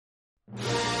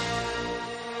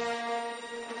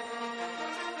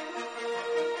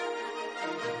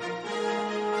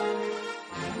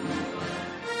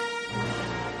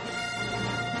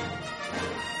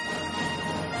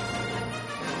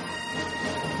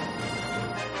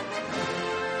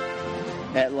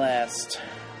At last,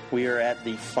 we are at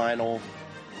the final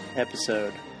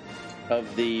episode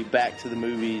of the Back to the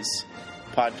Movies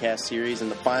podcast series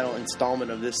and the final installment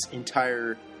of this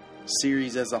entire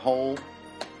series as a whole.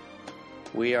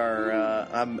 We are,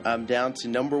 I'm down to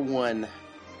number one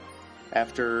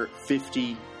after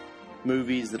 50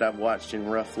 movies that I've watched in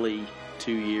roughly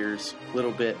 2 years. A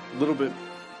little bit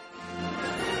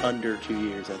under 2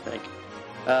 years, I think.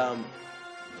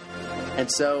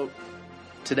 And so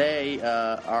today,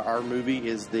 our movie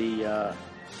is the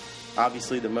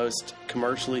obviously the most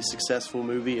commercially successful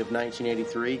movie of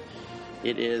 1983.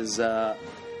 It is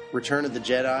Return of the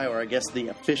Jedi, or I guess the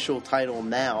official title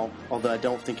now, although I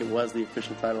don't think it was the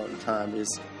official title at the time,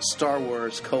 is Star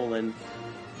Wars: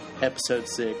 Episode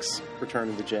 6, Return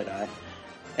of the Jedi.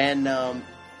 And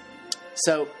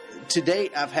so to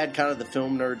date, I've had kind of the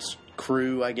Film Nerds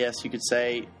crew, I guess you could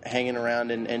say, hanging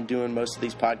around and doing most of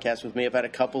these podcasts with me. I've had a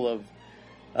couple of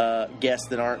guests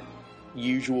that aren't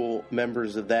usual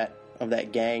members of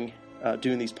that gang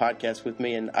doing these podcasts with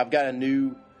me, and I've got a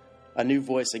new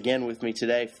voice again with me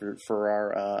today for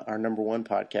our number one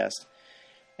podcast.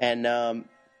 And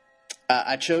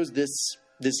I chose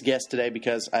this guest today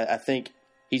because I think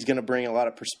he's going to bring a lot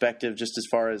of perspective, just as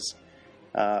far as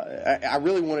I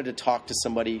really wanted to talk to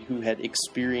somebody who had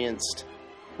experienced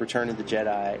Return of the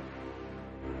Jedi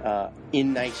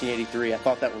in 1983. I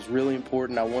thought that was really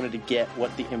important. I wanted to get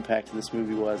what the impact of this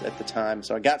movie was at the time.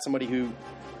 So I got somebody who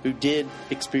did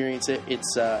experience it.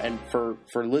 It's and for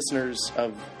listeners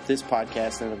of this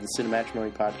podcast and of the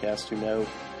Cinematrimony podcast who know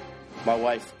my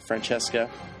wife Francesca,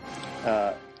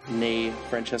 née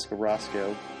Francesca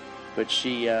Roscoe, but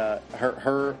she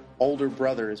her older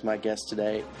brother is my guest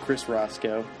today, Chris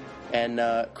Roscoe, and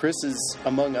Chris is,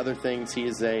 among other things, he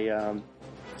is a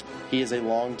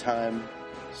longtime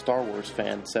Star Wars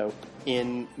fan. So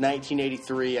in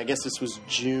 1983, I guess this was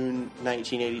June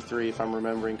 1983, if I'm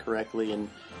remembering correctly. And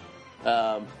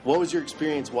what was your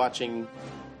experience watching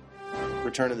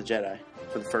Return of the Jedi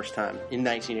for the first time in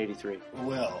 1983?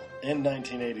 Well, in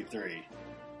 1983,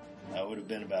 I would have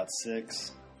been about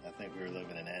 6. I think we were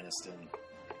living in Anniston.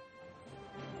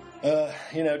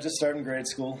 Just starting grade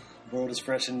school. World is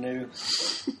fresh and new.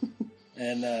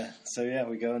 And so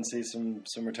we go and see some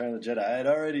Return of the Jedi. I had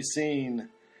already seen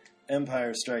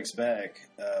Empire Strikes Back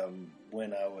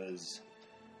when I was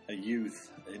a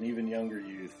youth, an even younger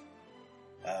youth,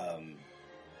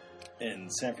 in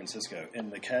San Francisco, in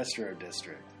the Castro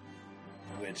district,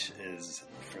 which is,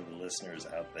 for the listeners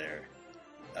out there,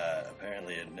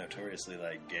 apparently a notoriously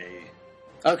gay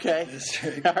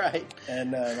district. All right.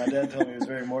 And my dad told me he was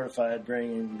very mortified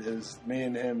bringing me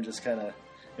and him just kind of.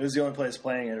 It was the only place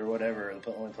playing it or whatever,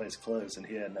 the only place closed, and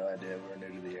he had no idea we were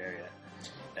new to the area.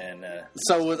 And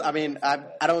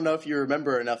I don't know if you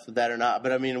remember enough of that or not,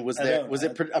 but was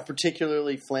it a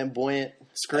particularly flamboyant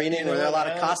screening? Were there a lot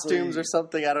of costumes or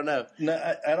something? I don't know.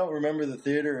 No, I don't remember the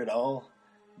theater at all,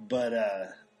 but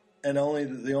and the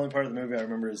only part of the movie I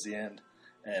remember is the end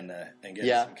and getting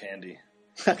some candy.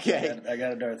 Okay, I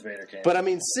got a Darth Vader candy. But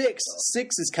 6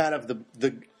 is kind of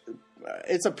the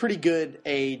it's a pretty good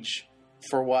age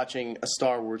for watching a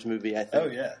Star Wars movie, I think. Oh,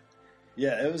 yeah.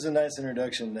 Yeah, it was a nice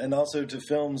introduction. And also to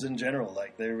films in general.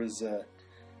 There was... it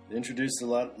introduced a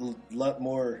lot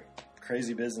more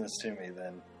crazy business to me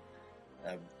than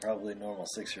probably normal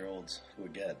 6-year-olds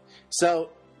would get.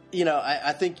 So,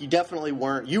 I think you definitely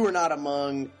weren't... You were not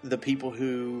among the people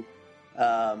who,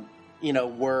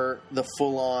 were the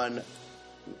full-on...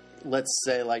 Let's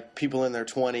say, people in their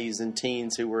 20s and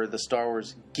teens who were the Star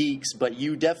Wars geeks, but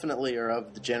you definitely are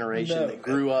of the generation that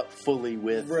grew up fully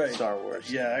with Star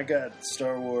Wars. Yeah, I got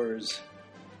Star Wars.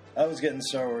 I was getting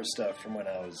Star Wars stuff from when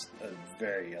I was a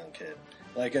very young kid.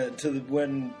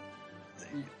 When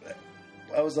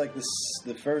I was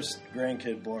the first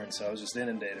grandkid born, so I was just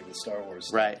inundated with Star Wars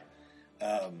stuff. Right.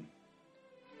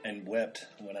 And wept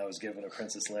when I was given a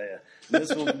Princess Leia.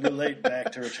 This will relate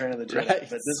back to Return of the Jedi,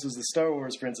 but this was the Star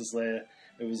Wars Princess Leia.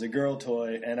 It was a girl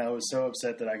toy, and I was so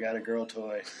upset that I got a girl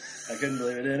toy. I couldn't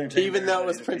believe it. Entertained even though it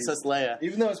was Princess Leia.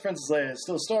 Even though it's Princess Leia, it's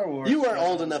still Star Wars. You weren't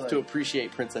old enough to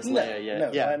appreciate Princess Leia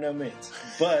yet. No, by no means.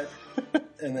 But,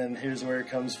 and then here's where it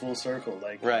comes full circle.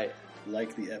 Like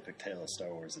the epic tale of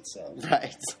Star Wars itself.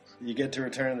 Right. You get to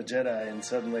Return of the Jedi, and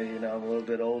suddenly, I'm a little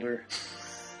bit older.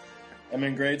 I'm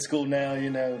in grade school now,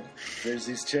 there's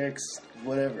these chicks,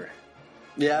 whatever.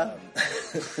 Yeah.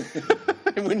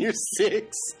 When you're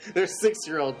 6, there's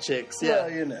 6-year-old chicks, yeah.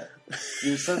 Well,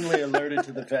 you're suddenly alerted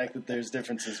to the fact that there's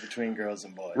differences between girls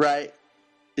and boys. Right.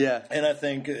 Yeah. And I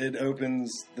think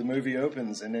the movie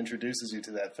opens and introduces you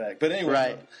to that fact. But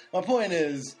anyway, my point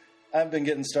is, I've been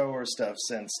getting Star Wars stuff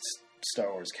since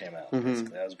Star Wars came out. Mm-hmm.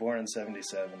 Basically. I was born in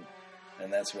 77,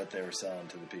 and that's what they were selling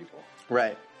to the people.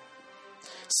 Right.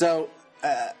 So,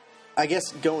 I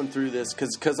guess going through this,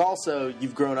 because also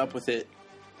you've grown up with it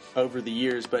over the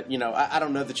years, but I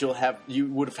don't know that you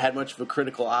would have had much of a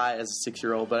critical eye as a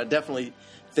 6-year-old, but I definitely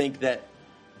think that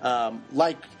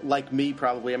like me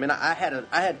probably. I mean, I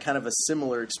had kind of a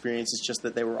similar experience. It's just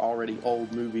that they were already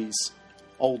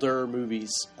older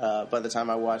movies by the time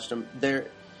I watched them. They're,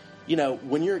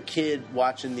 when you're a kid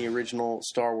watching the original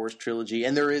Star Wars trilogy,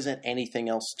 and there isn't anything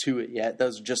else to it yet.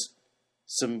 Those are just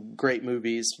some great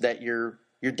movies that your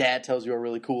dad tells you are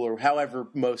really cool, or however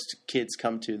most kids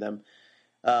come to them.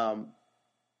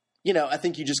 I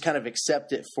think you just kind of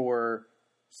accept it for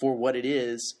what it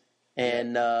is,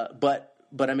 and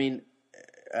but I mean,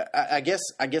 I guess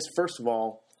first of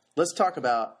all, let's talk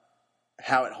about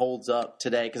how it holds up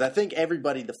today, because I think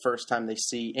everybody, the first time they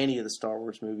see any of the Star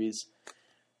Wars movies,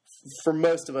 for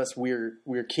most of us,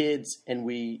 we're kids and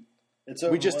we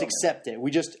just accept it.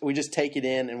 We just take it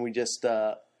in, and we just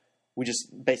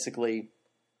basically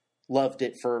loved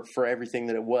it for everything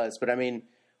that it was. But I mean,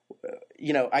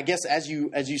 I guess as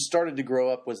you started to grow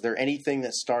up, was there anything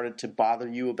that started to bother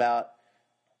you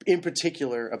in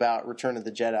particular about Return of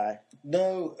the Jedi?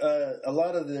 No, a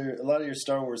lot of your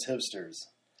Star Wars hipsters,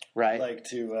 right, like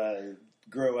to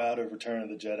grow out of Return of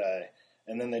the Jedi,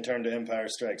 and then they turn to Empire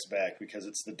Strikes Back because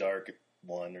it's the dark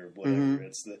one or whatever.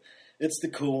 Mm-hmm. It's the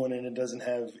cool one, and it doesn't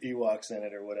have Ewoks in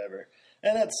it or whatever.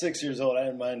 And at 6 years old, I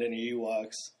didn't mind any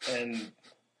Ewoks, and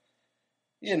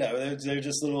they're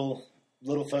just little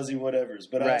fuzzy whatevers.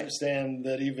 But right. I understand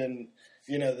that even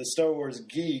the Star Wars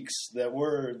geeks that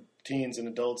were teens and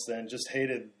adults then just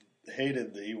hated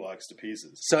the Ewoks to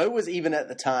pieces. So it was, even at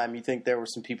the time, you think there were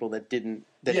some people that didn't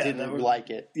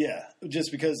like it. Yeah,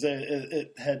 just because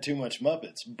it had too much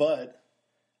Muppets. But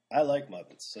I like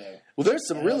Muppets. So there's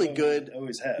some really good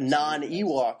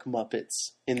non-Ewok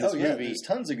Muppets in this movie. There's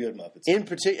tons of good Muppets. In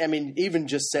particular, I mean, even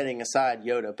just setting aside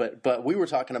Yoda, but we were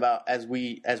talking about as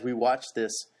we watched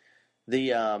this,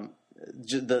 the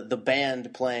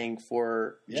band playing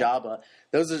for Jabba.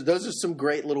 Those are some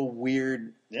great little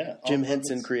weird Jim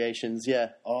Henson creations.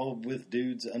 Yeah, all with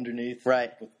dudes underneath,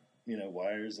 right? With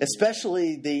wires.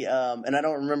 Especially the and I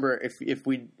don't remember if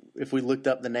we looked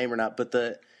up the name or not, but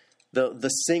the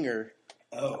singer,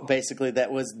 basically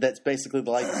that's basically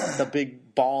like the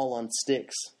big ball on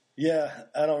sticks. Yeah,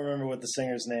 I don't remember what the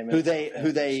singer's name is. Who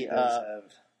they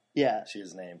she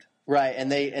is named. Right,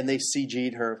 and they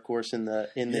CG'd her, of course, in the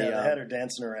they had her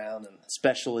dancing around and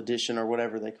special edition or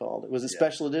whatever they called it. Was it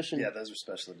special edition? Yeah, those were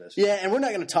special editions. Yeah, and we're not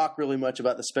going to talk really much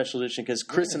about the special edition because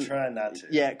Chris and try not to.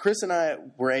 Yeah, Chris and I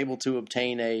were able to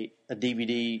obtain a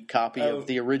DVD copy of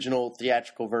the original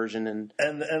theatrical version, and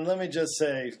let me just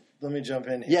say, let me jump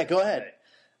in here. Yeah, go ahead.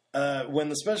 When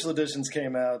the special editions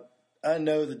came out, I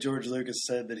know that George Lucas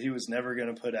said that he was never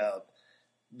going to put out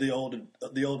the old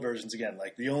versions again.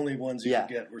 Like, the only ones you could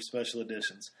get were special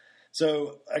editions.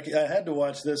 So I had to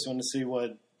watch this one to see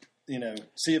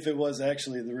see if it was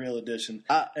actually the real edition.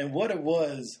 And what it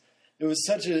was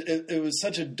such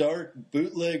a dark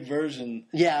bootleg version.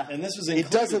 Yeah, and this was included.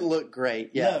 It doesn't look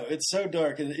great. Yeah, no, it's so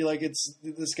dark, and it's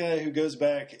this guy who goes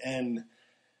back and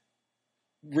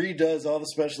redoes all the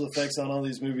special effects on all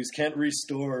these movies, can't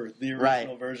restore the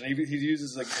original version. He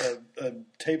uses a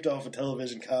taped off a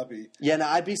television copy. Yeah,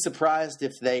 now I'd be surprised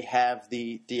if they have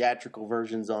the theatrical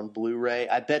versions on Blu-ray.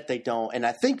 I bet they don't, and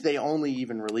I think they only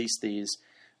even release these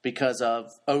because of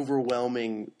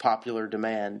overwhelming popular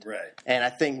demand. Right. And I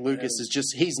think Lucas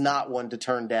he's not one to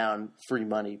turn down free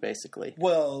money, basically.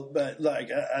 Well, but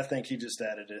I think he just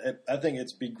added it. I think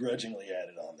it's begrudgingly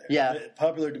added on there. Yeah.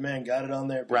 Popular demand got it on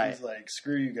there, but he's like,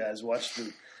 screw you guys, watch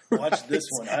this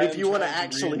one. If you want to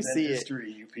actually see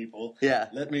history, you people. Yeah.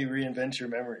 Let me reinvent your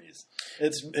memories.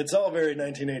 It's all very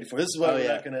 1984. This is why we're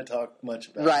not going to talk much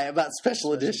about about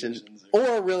special editions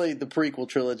or really the prequel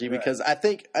trilogy, because I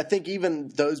think even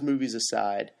those movies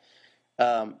aside,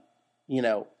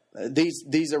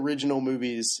 these original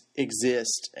movies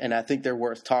exist, and I think they're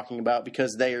worth talking about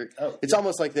because it's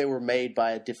almost like they were made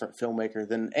by a different filmmaker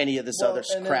than any of this other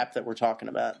crap that we're talking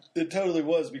about. It totally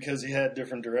was, because he had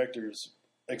different directors,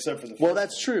 except for the first Well,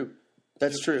 that's true.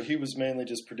 That's true. He was mainly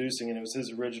just producing, and it was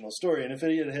his original story. And if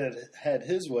he had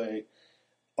his way,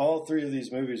 all three of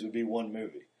these movies would be one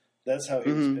movie. That's how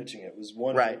he was pitching it. It was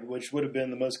one movie, which would have been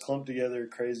the most clumped together,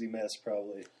 crazy mess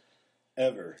probably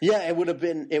ever. Yeah, it would have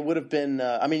been.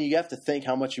 I mean, you have to think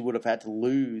how much you would have had to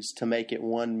lose to make it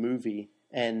one movie,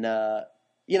 and let's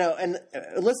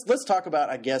talk about,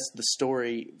 I guess, the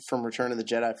story from Return of the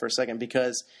Jedi for a second,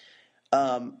 because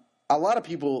a lot of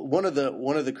people, one of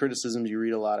the criticisms you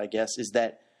read a lot, I guess, is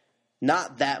that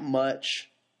not that much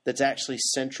that's actually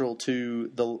central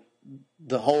to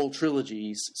the whole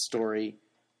trilogy's story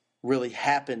really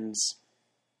happens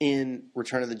in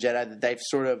Return of the Jedi, that they've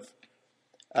sort of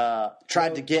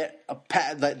tried to get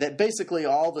that basically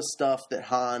all the stuff that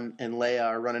Han and Leia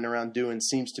are running around doing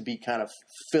seems to be kind of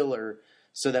filler,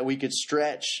 so that we could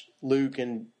stretch Luke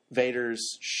and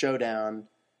Vader's showdown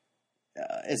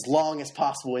as long as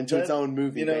possible into its own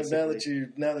movie. Basically.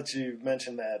 Now that you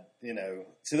mentioned that,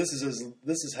 so this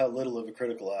is how little of a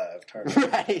critical eye I've turned.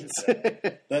 Right.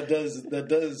 That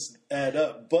does add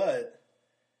up, but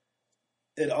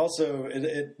it also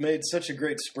it made such a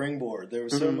great springboard. There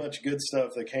was so much good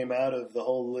stuff that came out of the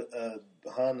whole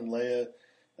Han and Leia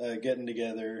getting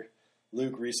together.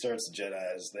 Luke restarts the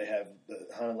Jedis.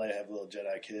 Han and Leia have little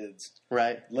Jedi kids.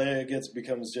 Right. Leia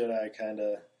becomes Jedi, kind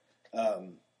of.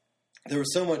 There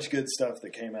was so much good stuff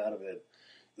that came out of it.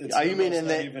 It's even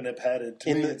a padded.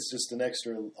 To me, it's just an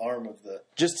extra arm of the.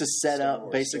 Just to set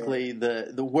up basically story.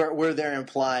 the where they're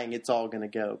implying it's all going to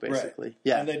go. Basically, right.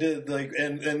 Yeah. And they did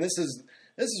and this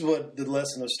is what the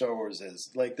lesson of Star Wars is.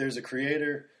 Like, there's a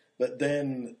creator, but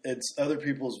then it's other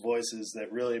people's voices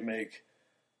that really make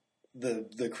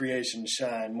the creation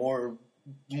shine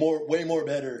way more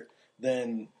better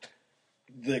than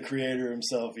the creator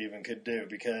himself even could do,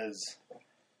 because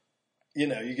you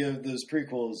give those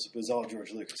prequels, it was all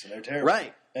George Lucas, and they're terrible.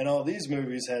 Right. And all these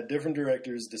movies had different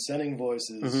directors, dissenting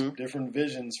voices, different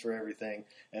visions for everything,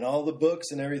 and all the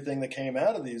books and everything that came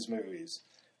out of these movies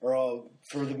are all,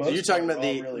 for the most part, you're talking about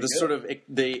really sort of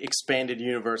the expanded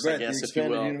universe, right, I guess, if you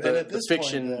will. The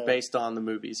fiction based on the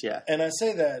movies, yeah. And I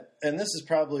say that, and this is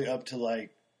probably up to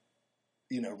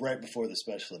right before the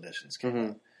special editions came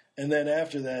out. And then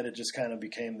after that, it just kind of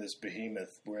became this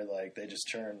behemoth where they just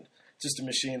churn, just a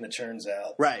machine that churns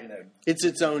out. Right. It's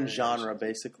its own genre,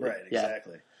 basically. Right,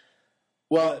 exactly. Yeah.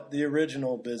 Well, but the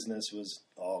original business was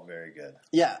all very good.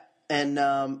 Yeah. And,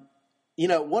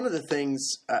 one of the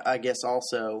things, I guess,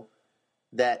 also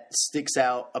that sticks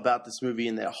out about this movie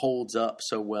and that holds up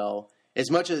so well,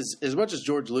 as much as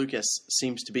George Lucas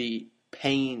seems to be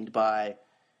pained by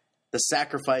the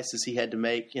sacrifices he had to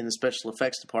make in the special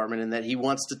effects department, and that he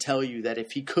wants to tell you that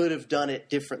if he could have done it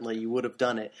differently, he would have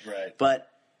done it. Right. But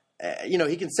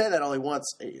he can say that all he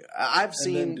wants. I've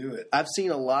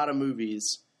seen a lot of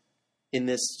movies in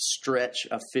this stretch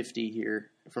of 50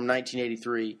 here from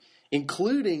 1983,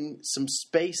 including some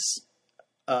space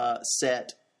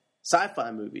set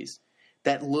sci-fi movies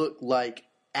that look like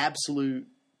absolute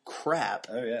crap.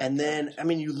 Oh, yeah. And then,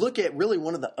 you look at really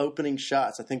one of the opening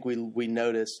shots, I think we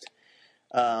noticed,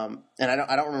 and I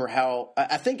don't remember how.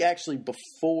 I think actually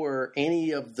before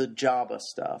any of the Jabba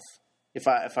stuff, if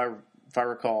I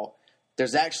recall,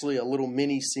 there's actually a little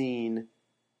mini scene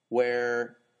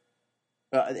where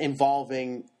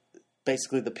involving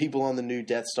basically the people on the new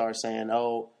Death Star saying,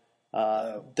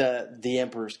 the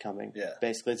Emperor's coming. Yeah.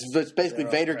 Basically, it's basically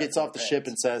Vader gets off the ship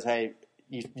and says, "Hey,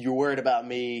 you're worried about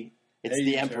me. It's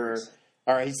the Emperor."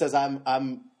 All right, he says,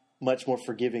 "I'm much more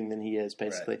forgiving than he is."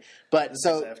 Basically, right. But this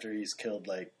so is after he's killed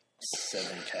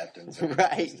 7 captains.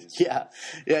 Right? Yeah.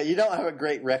 You don't have a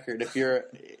great record if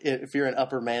you're in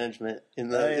upper management in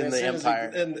the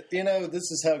Empire. And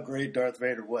this is how great Darth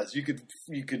Vader was. You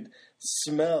could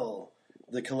smell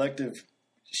the collective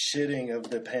shitting of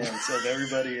the pants of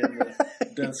everybody in the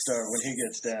Death Star when he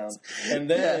gets down. And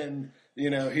then,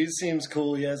 he seems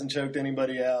cool. He hasn't choked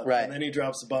anybody out. Right. And then he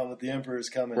drops the bomb that the Emperor's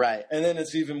coming. Right. And then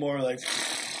it's even more like,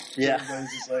 yeah.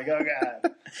 Everybody's just like, oh,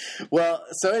 God. Well,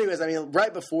 so anyways,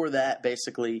 right before that,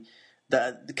 basically,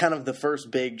 the kind of the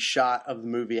first big shot of the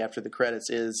movie after the credits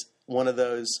is one of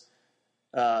those,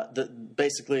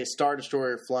 basically a Star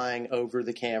Destroyer flying over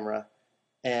the camera.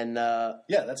 And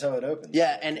that's how it opens.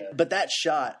 Yeah, but that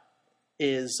shot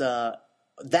is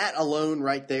that alone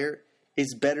right there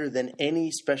is better than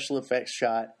any special effects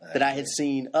shot that I had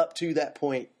seen up to that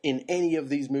point in any of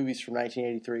these movies from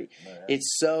 1983. Right.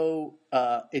 It's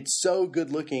so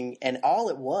good looking, and all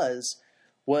it was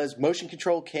motion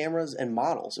control cameras and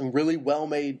models, and really well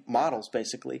made models,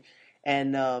 basically.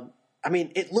 And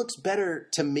it looks better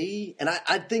to me, and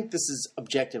I think this is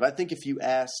objective. I think if you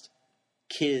asked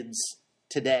kids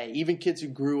today, even kids who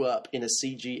grew up in a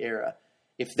CG era,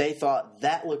 if they thought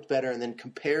that looked better and then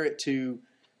compare it to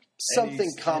something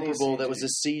comparable that was a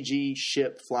CG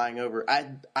ship flying over,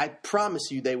 I promise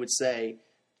you they would say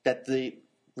that the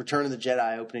Return of the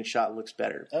Jedi opening shot looks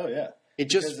better. Oh, yeah.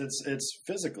 Because it's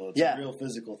physical. It's a real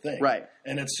physical thing. Right.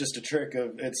 And it's just a trick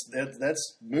of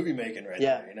that's movie making right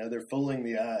there. They're fooling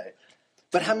the eye.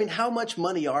 But how much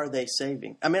money are they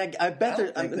saving? I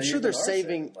bet I'm sure they're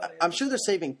saving. I'm sure they're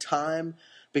saving time,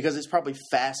 because it's probably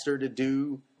faster to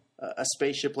do a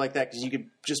spaceship like that because you could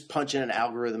just punch in an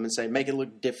algorithm and say make it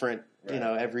look different, right.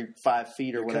 Every 5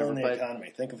 feet or whatever. The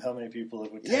economy. Think of how many people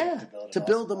it would take to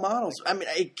build the models. I mean,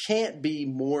 it can't be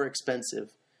more expensive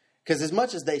because as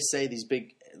much as they say these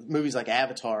big movies like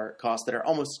Avatar cost that are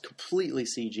almost completely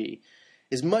CG,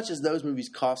 as much as those movies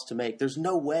cost to make, there's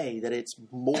no way that it's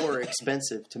more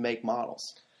expensive to make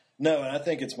models. No, and I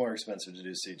think it's more expensive to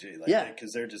do CG.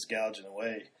 Because they're just gouging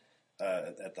away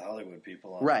at the Hollywood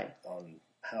people on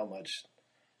how much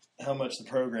the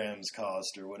programs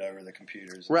cost or whatever, the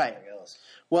computers and everything else.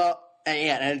 Well,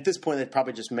 and at this point they've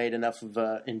probably just made enough of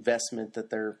an investment that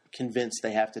they're convinced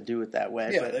they have to do it that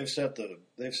way. Yeah, they've set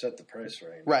the price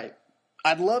range. Right.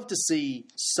 I'd love to see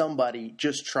somebody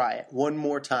just try it one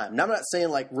more time. Now, I'm not saying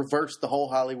like reverse the whole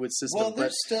Hollywood system,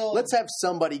 but let's have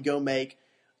somebody go make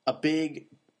a big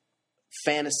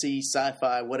fantasy,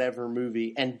 sci-fi, whatever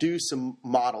movie and do some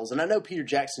models. And I know Peter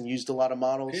Jackson used a lot of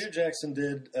models. Peter Jackson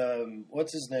did,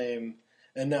 what's his name?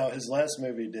 And no, his last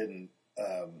movie didn't.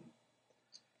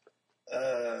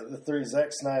 Zack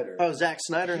Snyder. Oh, Zack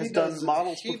Snyder has done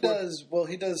models before?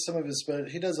 He does some of his,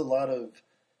 he does a lot of,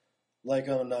 like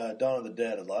on Dawn of the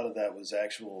Dead, a lot of that was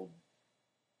actual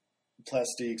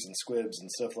plastiques and squibs and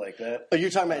stuff like that. Oh,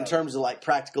 you're talking about in terms of like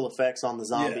practical effects on the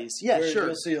zombies? Yeah, sure.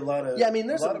 You'll see a lot of. Yeah, I mean,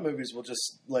 there's a lot of movies will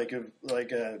just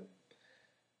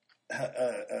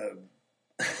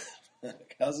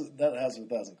House of a Thousand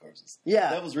Corpses.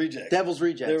 Yeah, Devil's Rejects.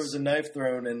 There was a knife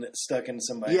thrown and stuck in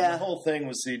somebody. Yeah, and the whole thing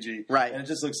was CG. Right, and it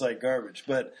just looks like garbage.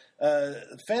 But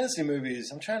fantasy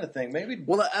movies, I'm trying to think. Maybe.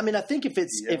 Well, I mean, I think if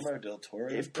Del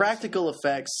Toro, if practical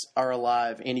effects are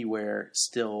alive anywhere,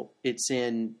 still it's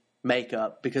in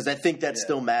makeup because I think that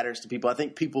still matters to people. I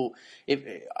think people, if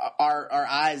our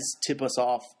eyes tip us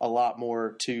off a lot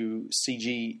more to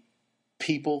CG.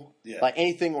 People, like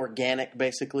anything organic,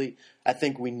 basically, I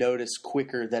think we notice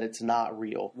quicker that it's not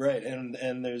real. Right,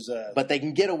 and there's but they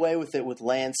can get away with it with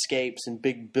landscapes and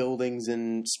big buildings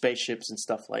and spaceships and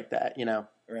stuff like that,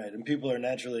 Right, and people are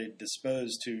naturally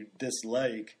disposed to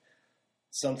dislike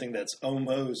something that's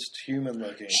almost human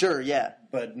looking. Sure, yeah,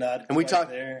 but not. And we talked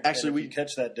there. Actually, and if you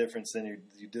catch that difference, then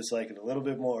you dislike it a little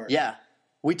bit more. Yeah.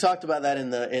 We talked about that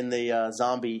in the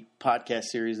zombie podcast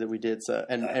series that we did. So,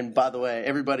 and by the way,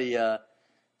 everybody.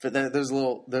 There's a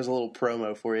little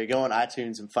promo for you. Go on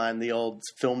iTunes and find the old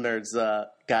Film Nerds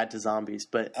Guide to Zombies.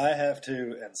 But I have to,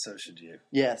 and so should you.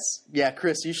 Yes, yeah,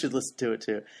 Chris, you should listen to it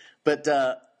too. But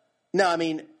no, I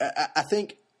mean, I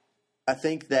think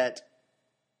that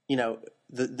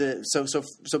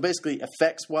so basically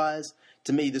effects wise,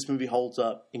 to me, this movie holds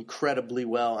up incredibly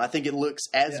well. I think it looks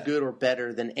as good or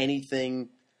better than anything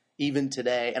even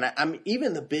today. And I'm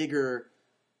even the bigger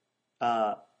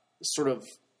sort of.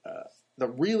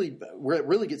 Where it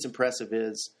really gets impressive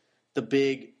is the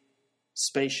big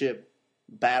spaceship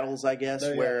battles, I guess,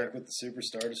 where like with the Super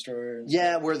Star Destroyer.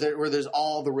 Where there's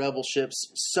all the rebel ships,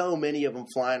 so many of them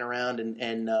flying around,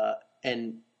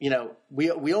 and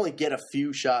we only get a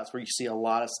few shots where you see a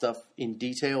lot of stuff in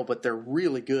detail, but they're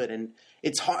really good, and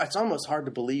it's almost hard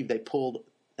to believe they pulled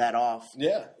that off.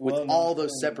 Yeah, with all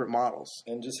those separate models,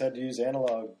 and just had to use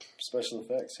analog special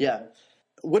effects. Yeah,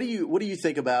 what do you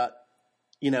think about?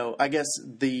 I guess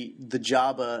the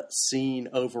Jabba scene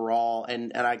overall,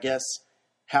 and I guess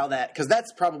how that, because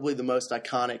that's probably the most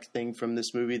iconic thing from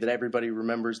this movie that everybody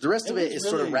remembers. The rest of it is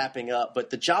sort of wrapping up, but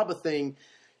the Jabba thing,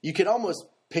 you could almost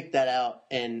pick that out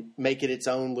and make it its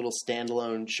own little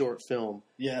standalone short film.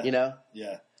 Yeah,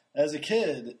 Yeah. As a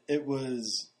kid, it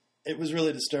was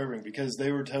really disturbing because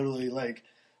they were totally like,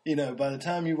 by the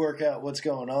time you work out what's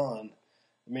going on.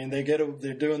 I mean, they're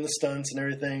doing the stunts and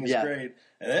everything. It's great.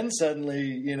 And then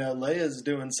suddenly, Leia's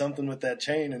doing something with that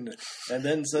chain, and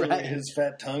then suddenly his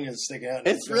fat tongue is sticking out.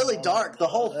 It's really dark, the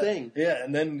whole thing. Yeah,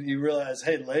 and then you realize,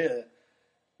 hey, Leia,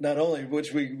 not only,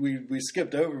 which we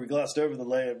skipped over, we glossed over the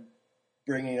Leia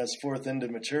bringing us forth into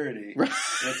maturity with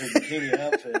her bikini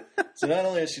outfit. So not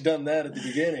only has she done that at the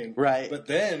beginning, but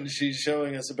then she's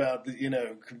showing us about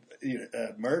the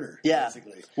murder. Yeah.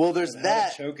 Basically. Well, there's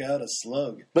that. How to choke out a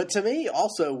slug. But to me,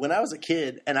 also, when I was a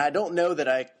kid, and I don't know that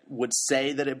I would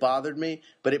say that it bothered me,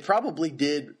 but it probably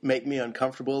did make me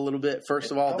uncomfortable a little bit.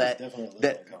 First of all,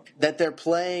 that they're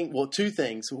playing. Well, two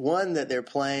things. One, that they're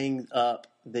playing up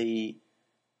the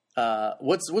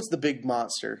what's the big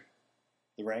monster.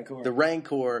 The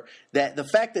Rancor, that the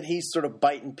fact that he's sort of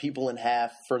biting people in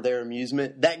half for their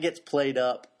amusement, that gets played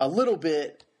up a little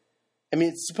bit. I mean,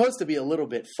 it's supposed to be a little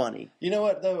bit funny. You know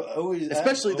what, though?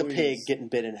 Especially the pig getting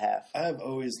bit in half. I've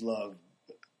always loved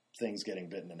things getting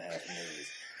bitten in half in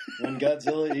movies. When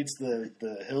Godzilla eats the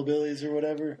hillbillies or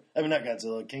whatever. I mean, not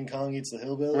Godzilla. King Kong eats the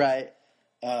hillbillies. Right.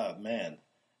 Man.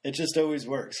 It just always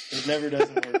works. It never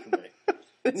doesn't work for me.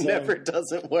 It never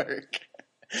doesn't work.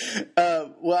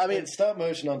 Well, I mean, and stop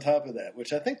motion on top of that,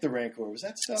 which I think the Rancor was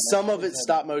that stop motion. Some of it's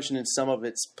stop motion and some of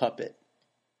it's puppet.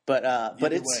 But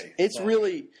it's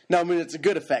really no. I mean, it's a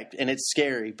good effect and it's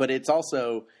scary, but it's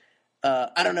also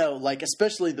I don't know, like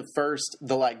especially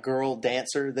the like girl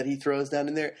dancer that he throws down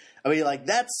in there. I mean, like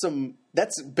that's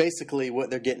basically what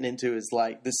they're getting into is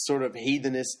like this sort of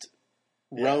heathenist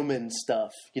Roman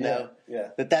stuff, you know. Yeah.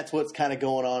 That's what's kind of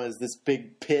going on is this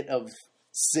big pit of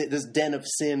sin, this den of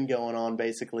sin going on,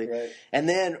 basically. Right. And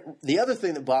then the other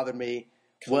thing that bothered me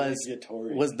was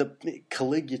the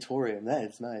Caligulatorium. That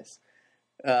is nice.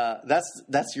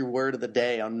 That's your word of the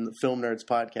day on the Film Nerds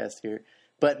podcast here.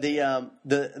 But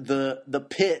the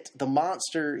pit, the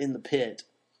monster in the pit,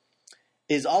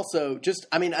 is also just.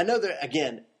 I mean, I know that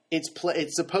again. It's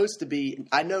supposed to be.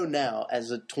 I know now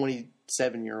as a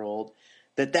 27-year-old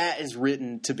that is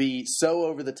written to be so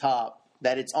over the top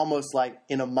that it's almost like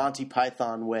in a Monty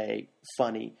Python way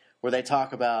funny, where they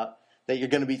talk about that you're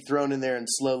going to be thrown in there and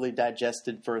slowly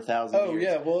digested for 1,000 years. Oh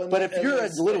yeah, well, but if you're a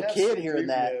little kid hearing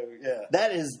that,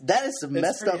 that is some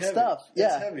messed up stuff.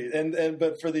 Yeah, it's heavy, and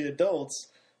but for the adults,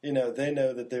 you know, they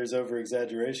know that there's over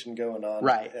exaggeration going on,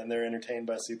 right? And they're entertained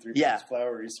by C-3PO's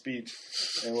flowery speech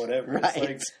and whatever. Right. It's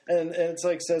like, and it's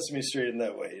like Sesame Street in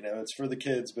that way. You know, it's for the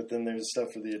kids, but then there's stuff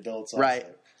for the adults also. Right.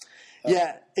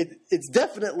 Yeah, it's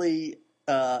definitely.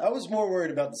 I was more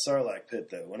worried about the Sarlacc pit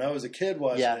though. When I was a kid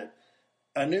watching it,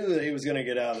 I knew that he was going to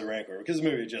get out of the Rancor because the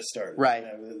movie just started. Right.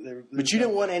 You know, but you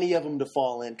didn't want any of them to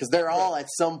fall in because they're all at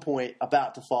some point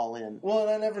about to fall in. Well,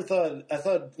 and I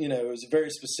thought, you know, it was a very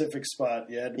specific spot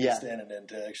you had to be standing in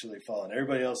to actually fall in.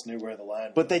 Everybody else knew where the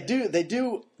line was. But they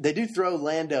do throw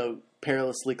Lando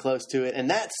perilously close to it, and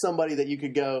that's somebody that you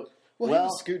could go, well, he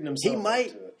was scooting himself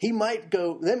he might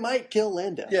go, they might kill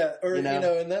Lando. Yeah, or, you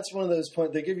know, and that's one of those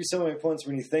points, they give you so many points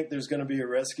when you think there's going to be a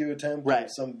rescue attempt, right?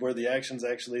 Where the action's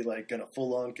actually like going to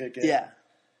full on kick in. Yeah.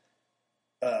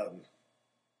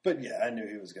 But yeah, I knew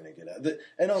he was going to get out.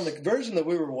 And on the version that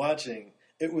we were watching,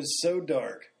 it was so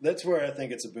dark. That's where I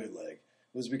think it's a bootleg.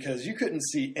 Was because you couldn't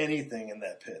see anything in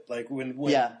that pit. Like when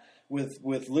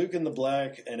with Luke in the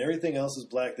black and everything else is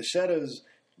black, the shadows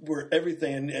were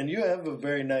everything. And you have a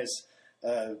very nice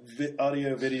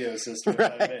audio video system,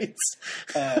 right?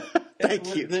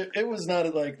 Thank you. It was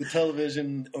not like the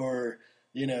television or,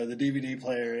 you know, the DVD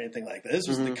player or anything like that. This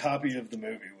was the copy of the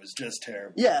movie. It was just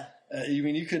terrible. Yeah. I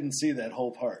mean, you couldn't see that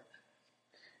whole part.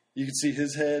 You could see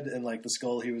his head and like the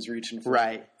skull he was reaching for.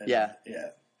 Right. And, yeah.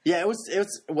 It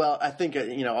was. Well, I think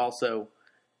you know. Also,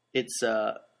 it's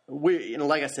we. You know,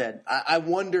 like I said, I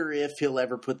wonder if he'll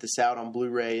ever put this out on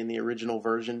Blu-ray in the original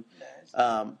version.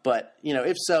 But you know,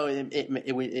 if so,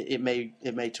 it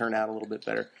may turn out a little bit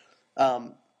better.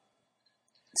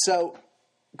 So,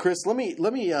 Chris, let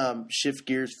me shift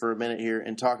gears for a minute here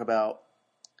and talk about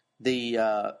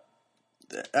the.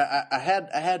 I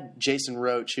had Jason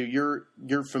Roach, who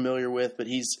you're familiar with, but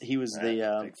he was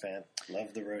the big fan.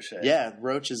 Love the Roche. Yeah,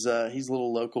 Roach is he's a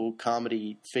little local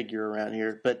comedy figure around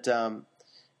here.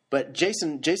 But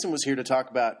Jason was here to talk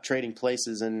about Trading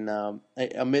Places, and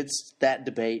amidst that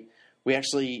debate, we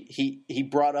actually he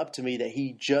brought up to me that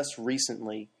he just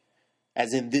recently,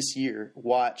 as in this year,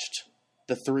 watched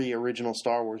the 3 original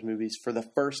Star Wars movies for the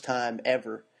first time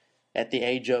ever at the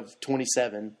age of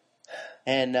 27,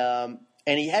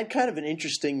 and he had kind of an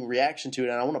interesting reaction to it,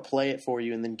 and I want to play it for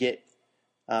you and then get...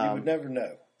 you would never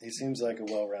know. He seems like a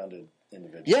well-rounded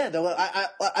individual. Yeah, though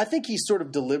I think he sort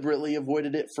of deliberately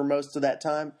avoided it for most of that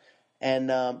time. And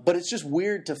but it's just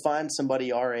weird to find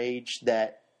somebody our age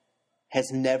that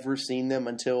has never seen them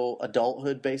until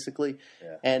adulthood, basically.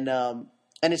 Yeah.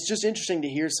 And it's just interesting to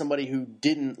hear somebody who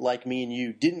didn't, like me and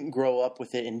you, didn't grow up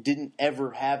with it and didn't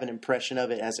ever have an impression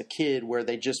of it as a kid where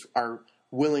they just are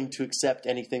willing to accept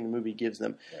anything the movie gives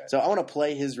them. Right. So I want to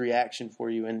play his reaction for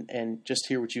you and just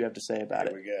hear what you have to say about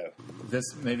it. Here we go.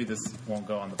 Maybe this won't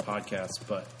go on the podcast,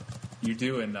 but you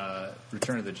do in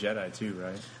Return of the Jedi too,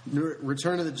 right?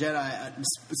 Return of the Jedi,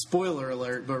 spoiler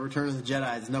alert, but Return of the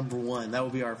Jedi is number 1. That will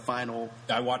be our final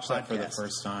I watched podcast. That for the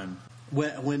first time.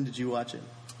 When did you watch it?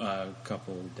 A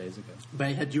couple of days ago.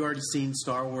 But had you already seen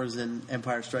Star Wars and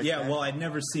Empire Strikes Back? Yeah, well, I'd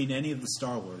never seen any of the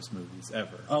Star Wars movies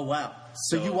ever. Oh, wow.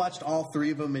 So you watched all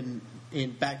 3 of them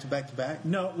in back to back to back?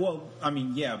 No, well, I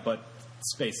mean, yeah, but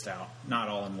spaced out. Not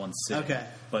all in one sitting. Okay.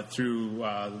 But through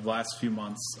the last few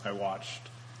months, I watched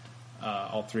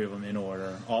all 3 of them in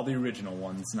order. All the original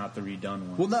ones, not the redone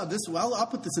ones. Well, no, I'll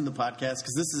put this in the podcast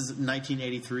because this is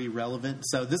 1983 relevant.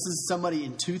 So this is somebody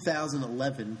in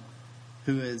 2011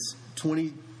 who is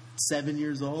 27 7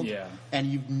 years old. Yeah. And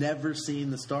you've never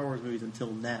seen the Star Wars movies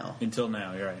until now. Until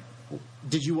now, you're right.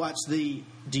 Did you watch the?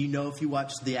 Do you know if you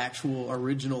watched the actual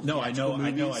original? No, I know.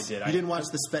 movies? I know. I did. You didn't watch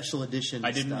the special edition.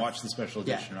 I didn't stuff. watch the special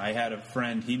Yeah. edition. I had a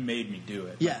friend. He made me do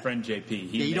it. Yeah. My friend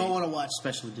JP. You don't want to watch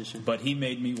special edition. But he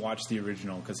made me watch the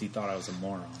original because he thought I was a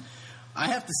moron. I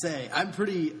have to say, I'm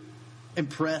pretty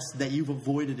impressed that you've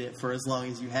avoided it for as long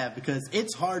as you have, because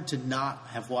it's hard to not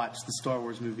have watched the Star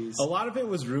Wars movies. A lot of it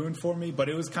was ruined for me, but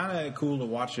it was kind of cool to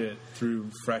watch it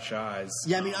through fresh eyes.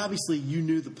 Yeah, I mean, obviously you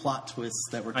knew the plot twists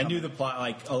that were I coming. knew the plot,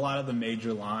 like a lot of the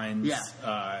major lines. Yeah.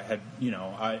 Had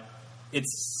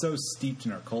it's so steeped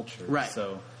in our culture, Right.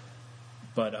 So,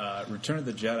 but Return of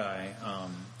the Jedi,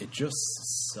 it just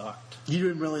sucked. You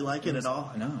didn't really like it at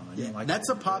all? No, I didn't like it. That's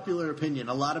a popular opinion.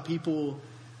 A lot of people...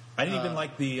 I didn't even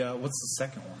like the what's the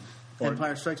second one?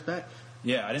 Empire Strikes Back?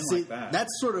 Yeah, I didn't See, like that.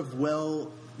 that's sort of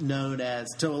well known as,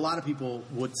 to a lot of people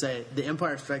would say, The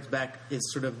Empire Strikes Back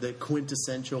is sort of the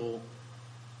quintessential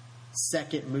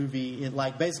second movie.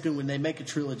 Like, basically, when they make a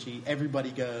trilogy,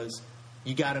 everybody goes,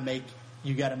 you got to make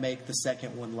the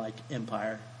second one like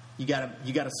Empire. You got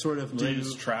to sort of They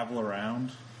just travel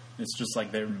around. It's just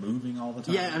like they're moving all the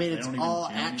time. Yeah, I mean, They it's don't even all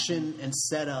do action anything. and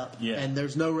setup, Yeah. and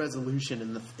there's no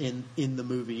resolution in the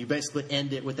movie. You basically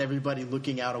end it with everybody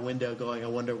looking out a window, going, "I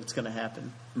wonder what's going to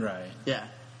happen." Right. Yeah.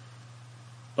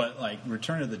 But like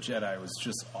Return of the Jedi was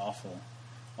just awful.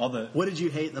 What did you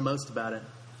hate the most about it?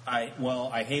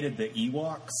 I hated the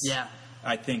Ewoks. Yeah.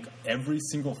 I think every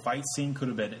single fight scene could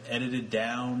have been edited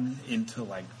down into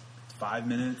like 5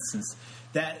 minutes. Since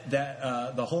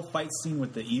the whole fight scene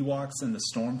with the Ewoks and the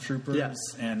stormtroopers Yeah.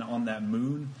 and on that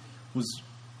moon was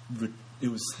the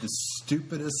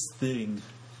stupidest thing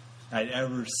I'd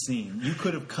ever seen. You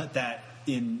could have cut that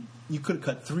in. You could have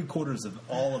cut 3/4 of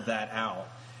all of that out.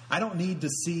 I don't need to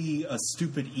see a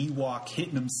stupid Ewok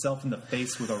hitting himself in the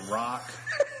face with a rock.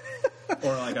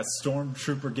 Or like a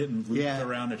stormtrooper getting looped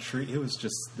around a tree. It was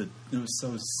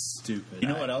so stupid. You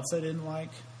know what else I didn't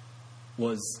like?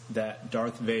 Was that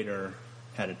Darth Vader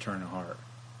had a turn of heart.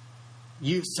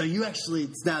 So you actually,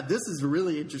 now this is a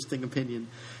really interesting opinion.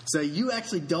 So you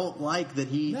actually don't like that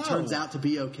he turns out to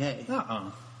be okay.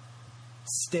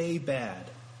 Stay bad.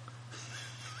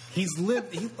 He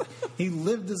lived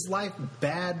his life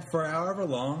bad for however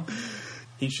long.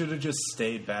 He should have just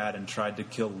stayed bad and tried to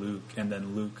kill Luke, and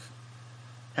then Luke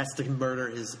has to murder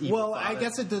his evil father. I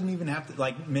guess it doesn't even have to,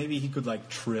 like, maybe he could, like,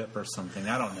 trip or something.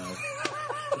 I don't know.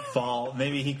 Fall.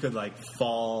 Maybe he could, like,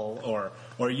 fall, or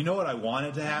you know what I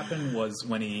wanted to happen was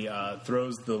when he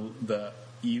throws the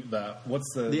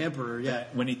Emperor, yeah. Uh,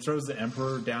 When he throws the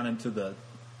Emperor down into the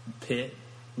pit,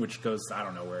 which goes, I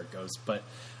don't know where it goes, but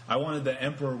I wanted the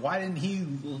Emperor, why didn't he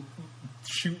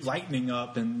shoot lightning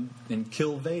up and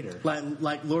kill Vader?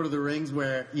 Like Lord of the Rings,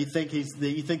 where you think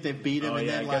they beat him, and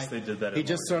then I guess they did that. He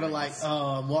just sort of like,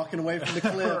 I'm walking away from the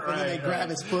cliff, and then they grab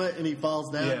his foot and he falls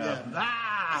down.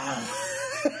 Yeah.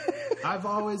 I've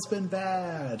always been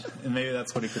bad, and maybe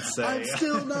that's what he could say. I'm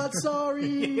still not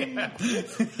sorry.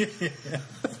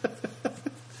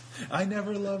 I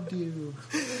never loved you.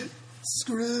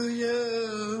 Screw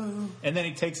you. And then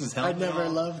he takes his helmet off. I never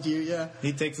loved you, yeah.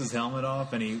 He takes his helmet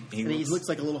off, and he looks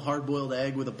like a little hard-boiled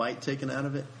egg with a bite taken out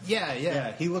of it.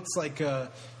 Yeah. He looks like,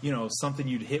 something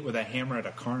you'd hit with a hammer at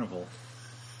a carnival.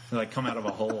 Like, come out of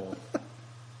a hole.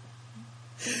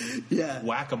 Yeah.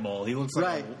 Whack-a-mole. He looks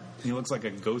like a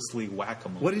ghostly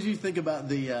whack-a-mole. What did you think about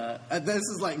the? This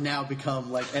is like now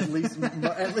become like at least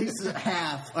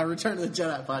half our Return of the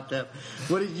Jedi podcast.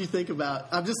 What did you think about?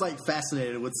 I'm just like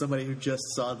fascinated with somebody who just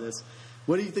saw this.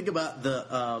 What do you think about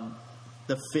the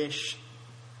fish,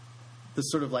 the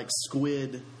sort of like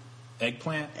squid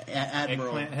eggplant admiral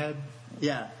eggplant head?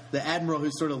 Yeah, the admiral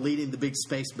who's sort of leading the big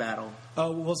space battle.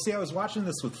 Oh, well, see, I was watching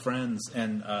this with friends,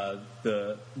 and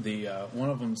the one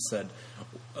of them said,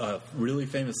 a really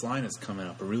famous line is coming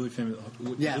up. A really famous...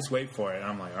 Just wait for it. And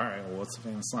I'm like, all right, well, what's the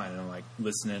famous line? And I'm like,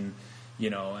 listening,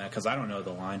 because I don't know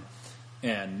the line.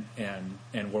 And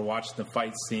we're watching the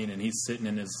fight scene, and he's sitting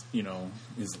in his,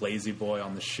 his lazy boy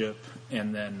on the ship,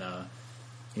 and then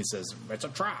he says, "It's a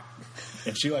trap."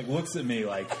 And she, like, looks at me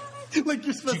like... Like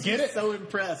you're supposed to be so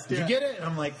impressed. Did you get it? And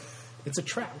I'm like, it's a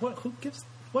trap. What? Who gives...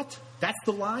 What? That's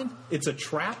the line? It's a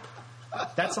trap?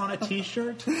 That's on a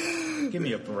T-shirt? Give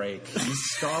me a break. These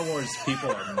Star Wars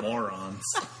people are morons.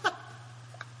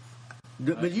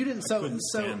 But you didn't.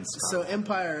 So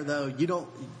Empire, though, you don't.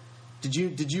 Did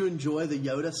you enjoy the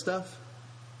Yoda stuff?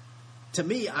 To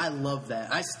me, I love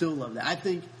that. I still love that. I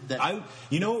think that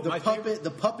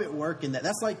the puppet work in that.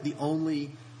 That's like the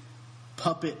only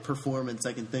puppet performance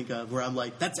I can think of where I'm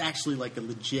like, that's actually like a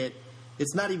legit.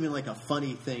 It's not even like a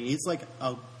funny thing. It's like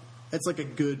It's like a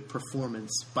good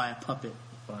performance by a puppet.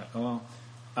 But, well,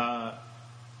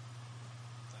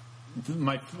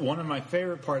 one of my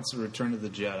favorite parts of Return of the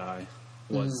Jedi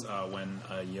was when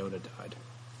Yoda died.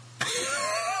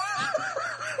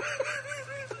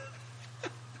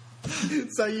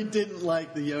 So you didn't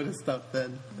like the Yoda stuff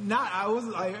then? It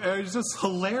was just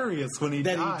hilarious when he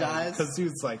died. He dies? Because he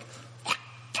was like,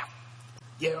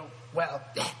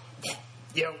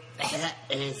 that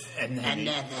is and then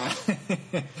another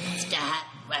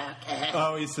Skywalker.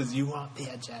 oh, he says, you won't be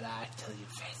a Jedi till you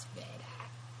face Vader.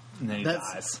 And then he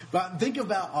dies. But think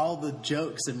about all the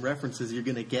jokes and references you're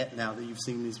going to get now that you've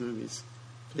seen these movies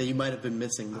that you might have been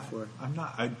missing before.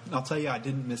 I'll tell you, I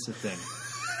didn't miss a thing.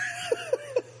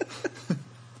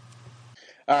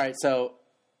 All right, so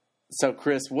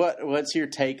Chris, what's your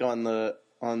take on the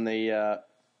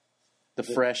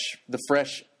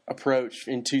fresh approach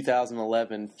in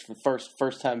 2011 for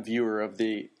first time viewer of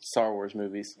the Star Wars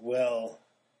movies? Well,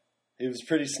 he was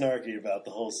pretty snarky about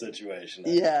the whole situation.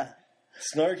 Yeah,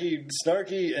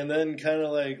 snarky, and then kind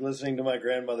of like listening to my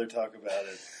grandmother talk about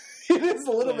it. it is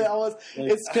a little bit almost.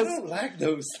 It's I don't like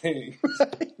those things.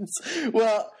 Right?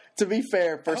 Well, to be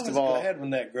fair, first of all, I was glad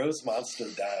when that gross monster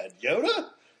died. Yoda.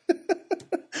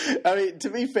 I mean, to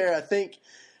be fair, I think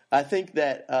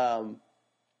that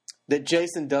that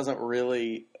Jason doesn't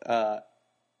really.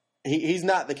 He's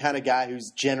not the kind of guy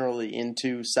who's generally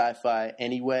into sci-fi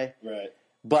anyway. Right.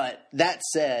 But that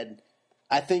said,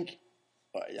 I think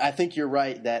you're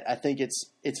right that I think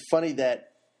it's funny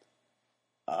that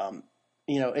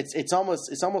it's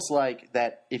almost like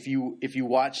that if you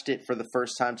watched it for the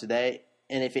first time today,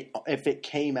 and if it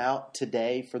came out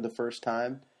today for the first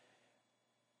time,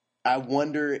 I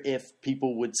wonder if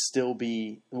people would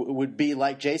be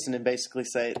like Jason and basically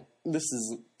say, this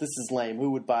is lame.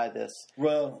 Who would buy this?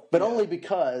 Well, but only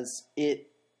because it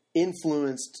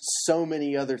influenced so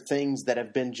many other things that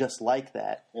have been just like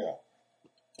that. Yeah.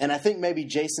 And I think maybe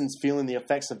Jason's feeling the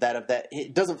effects of that.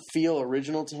 It doesn't feel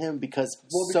original to him because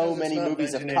so many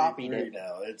movies have copied it.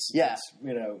 Now it's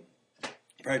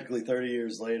practically 30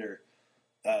 years later.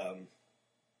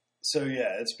 So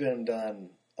yeah, it's been done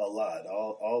a lot.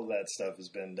 All of that stuff has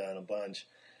been done a bunch.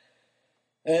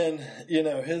 And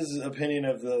his opinion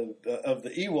of the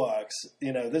Ewoks.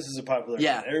 This is a popular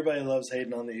thing. Everybody loves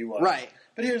hating on the Ewoks. Right.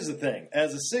 But here's the thing: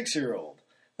 as a 6-year-old,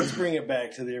 let's bring it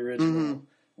back to the original.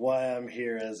 Why I'm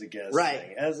here as a guest. Right.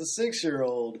 Thing. As a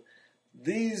 6-year-old,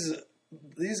 these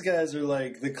guys are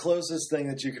like the closest thing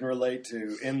that you can relate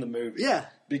to in the movie. Yeah.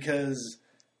 Because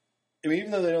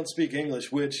even though they don't speak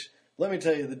English, which let me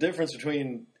tell you, the difference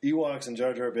between Ewoks and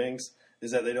Jar Jar Binks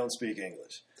is that they don't speak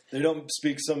English. They don't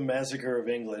speak some massacre of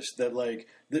English that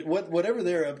whatever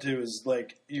they're up to is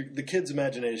like the kid's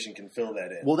imagination can fill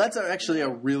that in. Well, that's actually a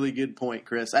really good point,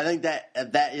 Chris. I think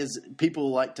that is people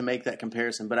like to make that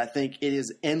comparison, but I think it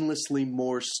is endlessly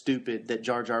more stupid that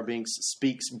Jar Jar Binks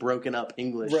speaks broken up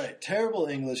English. Right, terrible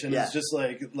English, and it's just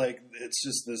like it's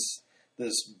just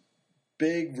this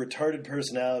big retarded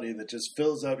personality that just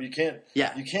fills up. You can't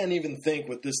even think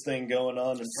with this thing going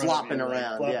on in front of you, flopping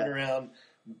around.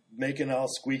 Making all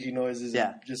squeaky noises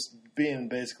and just being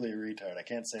basically a retard. I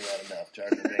can't say that enough. Jar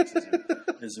Jar Binks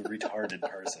is a retarded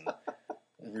person,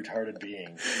 a retarded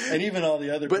being, and even all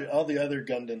the other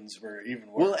Gundams were even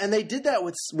worse. Well, and they did that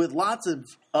with lots of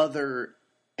other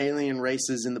alien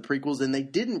races in the prequels, and they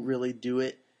didn't really do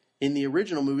it in the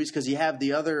original movies because you have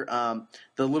the other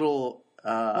the little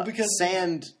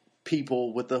sand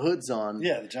people with the hoods on.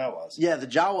 Yeah, the Jawas. Yeah, the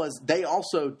Jawas. They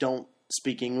also don't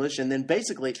speak English, and then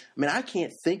basically, I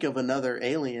can't think of another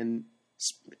alien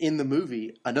in the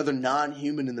movie, another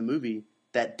non-human in the movie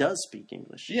that does speak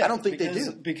English. Yeah, I don't think they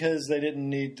do because they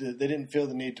didn't feel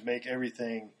the need to make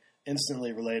everything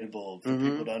instantly relatable for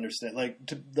people to understand. Like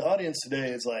the audience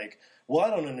today is like, well, I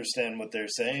don't understand what they're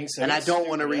saying, so and I don't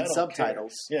want to read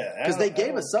subtitles. Yeah, because they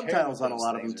gave us subtitles on a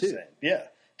lot of them too. Yeah,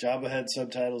 Jabba had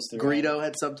subtitles. Greedo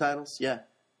had subtitles. Yeah,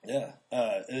 yeah.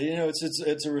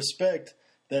 It's a respect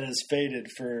that has faded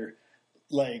for,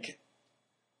 like,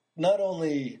 not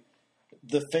only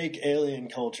the fake alien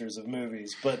cultures of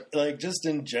movies, but, like, just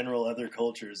in general other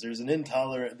cultures. There's an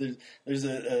there's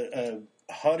a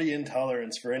haughty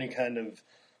intolerance for any kind of,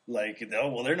 like,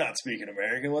 they're not speaking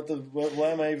American. Why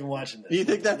am I even watching this? Do you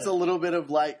think that's a little bit of,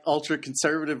 like,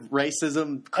 ultra-conservative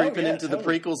racism creeping into the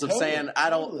prequels of saying,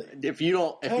 if you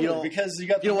don't because you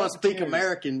don't want to speak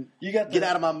American, get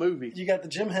out of my movie. You got the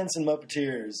Jim Henson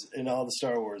Muppeteers in all the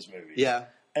Star Wars movies. Yeah.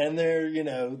 And they're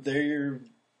your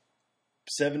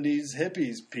 70s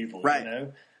hippies people,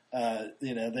 right.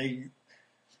 They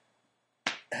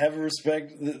have a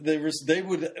respect. They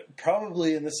would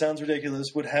probably, and this sounds ridiculous,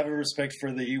 would have a respect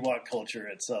for the Ewok culture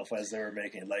itself as they were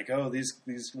making it. Like, oh, these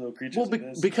little creatures.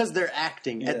 Well, because they're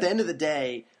acting. At the end of the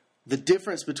day, the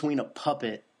difference between a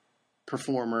puppet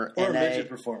performer or and a midget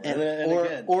performer, and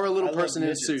again, or a little I person in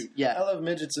a suit. Yeah, I love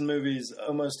midgets in movies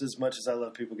almost as much as I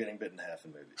love people getting bit in half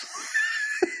in movies.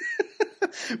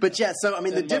 But yeah, so I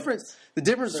mean, the difference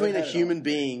between a human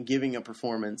being giving a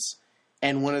performance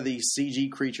and one of these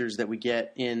CG creatures that we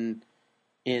get in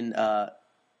the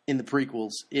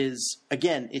prequels is,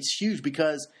 again, it's huge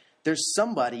because there's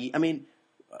somebody. I mean,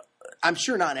 I'm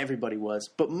sure not everybody was,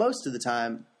 but most of the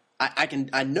time,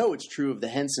 I know it's true of the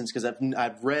Hensons because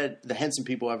I've read the Henson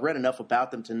people. I've read enough about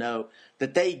them to know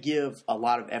that they give a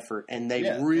lot of effort and they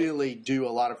really do a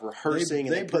lot of rehearsing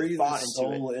and they put thought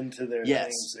into their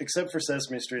things. Except for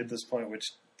Sesame Street at this point, which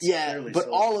but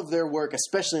all of their work,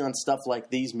 especially on stuff like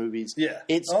these movies,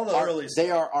 it's all the early stuff. They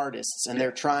are artists and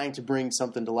they're trying to bring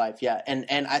something to life. Yeah,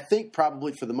 and I think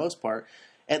probably for the most part,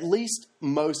 at least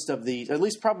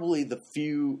probably the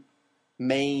few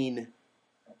main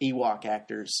Ewok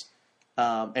actors.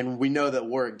 And we know that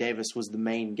Warwick Davis was the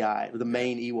main guy, the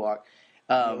main Ewok.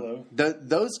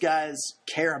 Those guys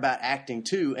care about acting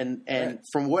too, and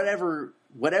from whatever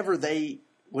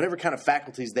kind of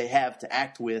faculties they have to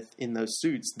act with in those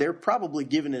suits, they're probably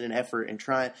giving it an effort and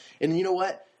trying. And you know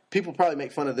what? People probably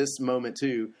make fun of this moment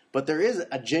too, but there is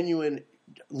a genuine.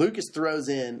 Lucas throws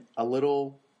in a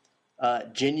little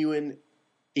genuine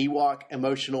Ewok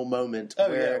emotional moment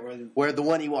where the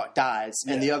one Ewok dies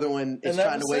and the other one is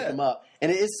trying to wake him up, and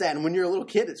it is sad. And when you're a little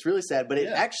kid, it's really sad. But it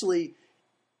actually,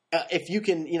 if you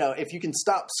can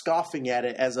stop scoffing at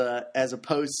it as a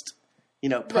post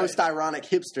ironic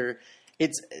hipster,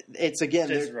 it's again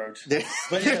they're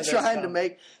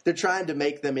trying to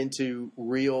make them into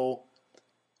real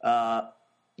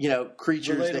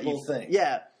creatures relatable that you think.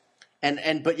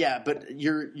 but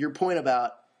your point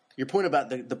about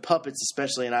the puppets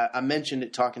especially, and I mentioned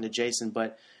it talking to Jason,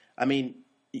 but I mean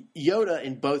Yoda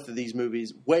in both of these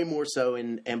movies, way more so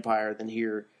in Empire than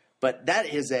here, but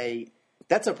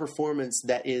that's a performance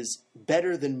that is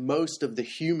better than most of the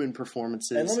human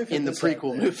performances in the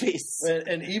prequel movies.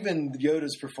 And even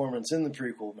Yoda's performance in the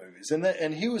prequel movies.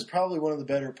 And he was probably one of the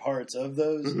better parts of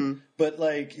those. Mm-hmm. But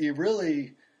like he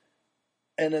really,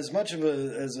 and as much of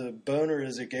as a boner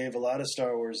as it gave a lot of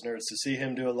Star Wars nerds to see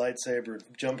him do a lightsaber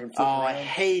jump and flip around. I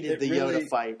hated the Yoda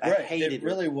fight. I hated it. It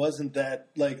really wasn't that,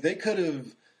 like they could have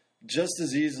just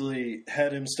as easily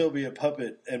had him still be a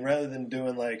puppet, and rather than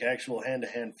doing like actual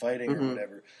hand-to-hand fighting or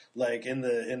whatever, like in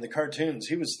the cartoons,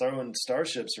 he was throwing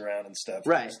starships around and stuff.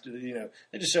 Right.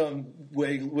 They just show him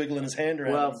wiggling his hand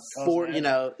around. Well,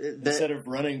 instead of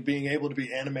being able to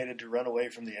be animated to run away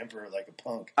from the Emperor like a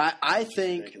punk. I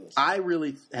think ridiculous. I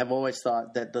really have always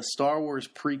thought that the Star Wars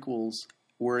prequels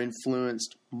were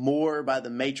influenced more by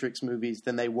the Matrix movies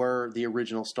than they were the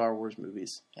original Star Wars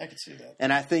movies. I could see that.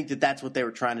 And I think that that's what they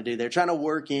were trying to do. They're trying to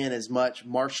work in as much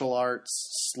martial arts,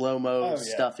 slow-mo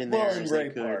stuff in there as Ray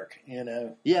they could. Park,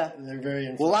 Yeah. They're very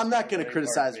influenced. Well, I'm not going to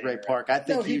criticize Ray Park. I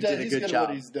think he did a good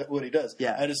job. What he does.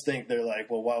 Yeah. I just think they're like,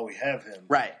 well, while we have him,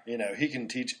 he can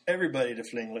teach everybody to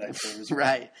fling lightsabers.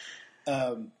 Right.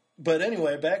 But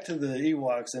anyway, back to the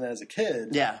Ewoks and as a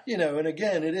kid. Yeah. And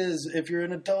again, it is, if you're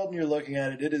an adult and you're looking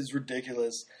at it, it is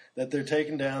ridiculous that they're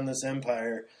taking down this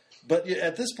empire. But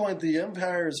at this point, the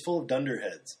empire is full of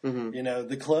dunderheads. Mm-hmm.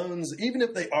 The clones, even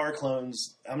if they are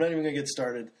clones, I'm not even going to get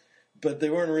started, but they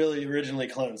weren't really originally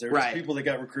clones. They were just people that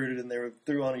got recruited and they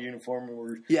threw on a uniform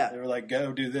and they were like,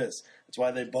 go do this. That's why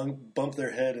they bump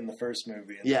their head in the first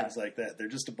movie and things like that. They're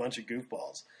just a bunch of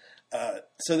goofballs.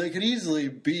 So they could easily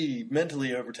be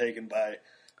mentally overtaken by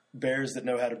bears that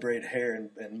know how to braid hair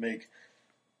and make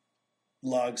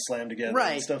logs slam together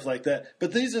and stuff like that.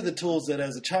 But these are the tools that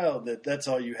as a child, that's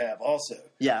all you have also.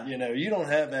 Yeah. You don't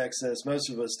have access, most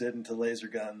of us didn't, to laser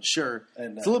guns. Sure.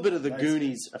 And, it's a little bit of the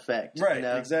Goonies effect. Right,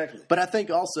 exactly. But I think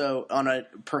also on a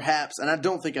perhaps, and I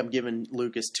don't think I'm giving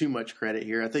Lucas too much credit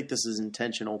here. I think this is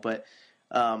intentional, but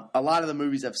a lot of the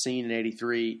movies I've seen in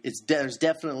 '83, there's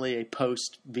definitely a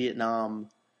post-Vietnam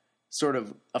sort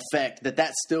of effect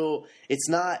that's still it's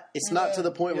not to the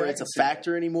point where it's a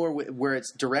factor anymore where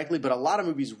it's directly, but a lot of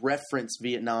movies reference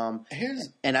Vietnam,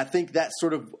 and I think that's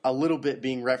sort of a little bit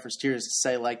being referenced here is to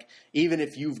say, like, even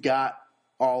if you've got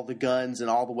all the guns and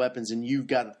all the weapons, and you've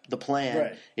got the plan.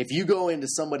 Right. If you go into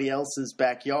somebody else's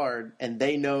backyard and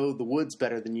they know the woods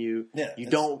better than you,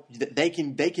 they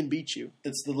can beat you.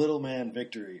 It's the little man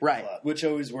victory Right. plot, which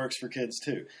always works for kids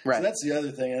too. Right. So that's the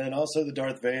other thing. And then also the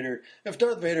Darth Vader. If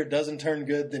Darth Vader doesn't turn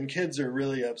good, then kids are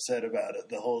really upset about it,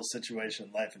 the whole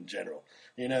situation, life in general.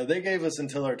 You know, they gave us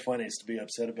until our 20s to be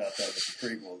upset about that with the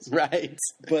prequels. Right.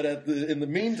 But in the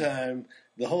meantime,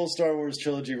 the whole Star Wars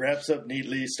trilogy wraps up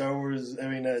neatly.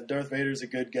 Darth Vader's a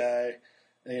good guy.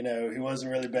 You know, he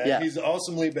wasn't really bad. Yeah. He's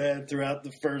awesomely bad throughout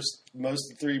the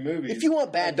most of the 3 movies. If you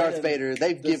want bad Darth Vader,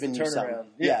 they've given you some.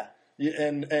 Yeah.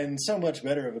 And so much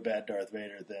better of a bad Darth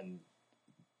Vader than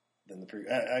the pre.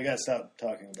 I gotta stop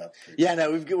talking about the pre. Yeah,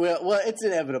 no, well, it's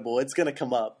inevitable. It's going to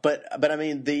come up, but I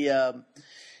mean I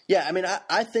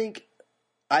think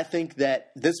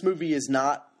that this movie is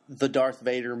not the Darth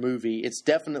Vader movie. It's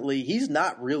definitely he's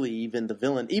not really even the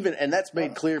villain. And that's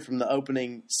made clear from the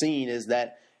opening scene is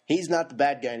that he's not the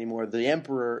bad guy anymore. The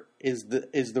Emperor is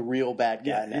the real bad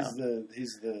guy now.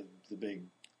 He's the big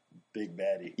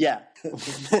baddie. Yeah,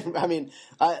 I mean,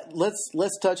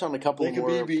 let's touch on a couple They more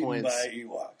could be beaten points. by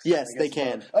Ewoks. Yes, I guess they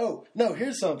can. Oh no,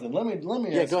 here's something. Let me ask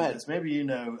go you ahead. this. Maybe you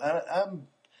know. I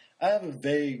have a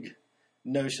vague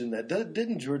notion that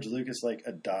didn't George Lucas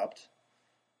adopt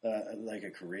like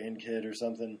a Korean kid or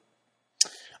something?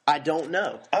 I don't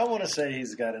know. I want to say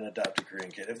he's got an adopted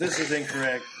Korean kid. If this is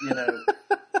incorrect,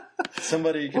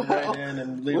 somebody can write in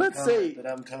and leave a comment that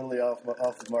I'm totally off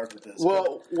the mark with this.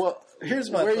 Well,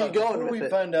 here's my where thought. are you going Before with we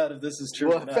it? find out if this is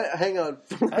true or not. Hang on.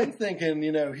 I'm thinking,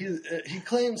 he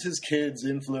claims his kids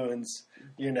influence,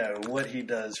 what he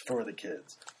does for the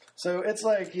kids. So it's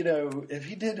like, if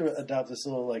he did adopt this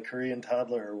little Korean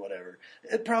toddler or whatever,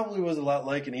 it probably was a lot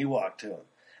like an Ewok to him.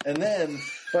 And then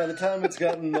by the time it's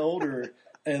gotten older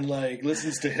and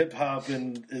listens to hip hop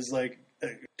and is a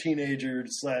teenager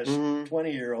 /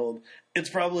 20-year-old,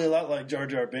 it's probably a lot like Jar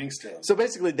Jar Binks to him. So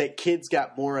basically, that kid's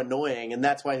got more annoying, and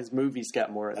that's why his movies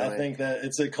got more annoying. I think that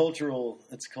it's cultural.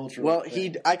 Well,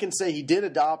 thing. I can say he did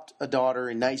adopt a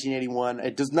daughter in 1981.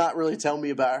 It does not really tell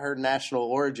me about her national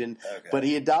origin, but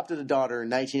he adopted a daughter in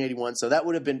 1981. So that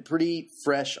would have been pretty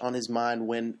fresh on his mind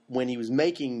when he was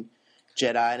making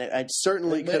Jedi, and it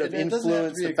certainly could have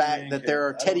influenced the fact that there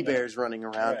are teddy bears running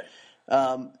around.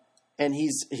 Right. And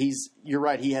you're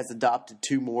right, he has adopted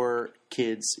 2 more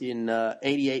kids in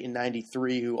 88 and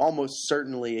 93 who almost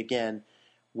certainly, again,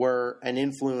 were an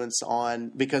influence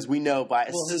on, because we know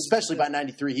especially by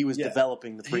 93, he was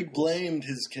developing the prequels. He blamed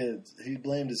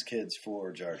his kids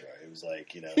for Jar Jar. It was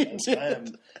like,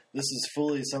 this is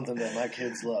fully something that my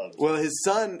kids love. Well, his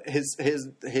son, his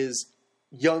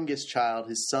youngest child,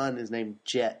 his son is named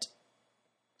Jet.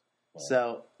 Wow.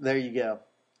 So there you go.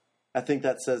 I think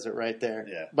that says it right there.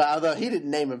 Yeah. But although he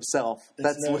didn't name himself,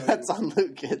 that's on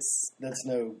Lucas. That's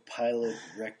no pilot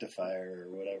rectifier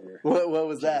or whatever. What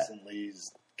was Jason that?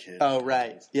 Lee's kid. Oh,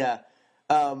 right. Yeah.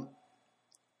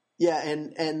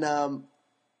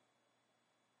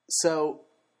 So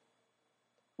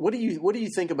what do you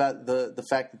think about the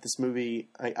fact that this movie,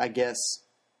 I guess,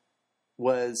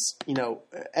 was,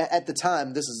 at the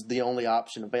time, this is the only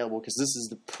option available because this is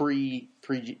the pre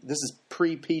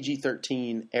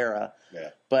PG-13 era. Yeah.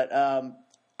 But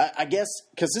I guess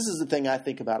because this is the thing I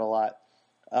think about a lot.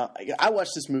 I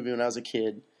watched this movie when I was a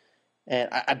kid, and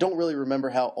I don't really remember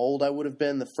how old I would have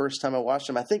been the first time I watched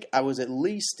them. I think I was at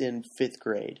least in 5th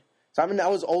grade. So I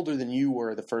was older than you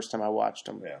were the first time I watched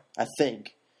them. Yeah. I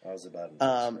think. I was about in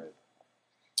 5th grade.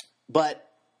 But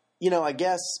I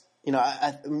guess.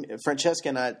 Francesca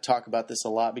and I talk about this a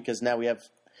lot because now we have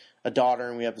a daughter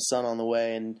and we have a son on the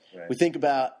way, and we think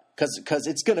about because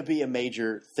it's going to be a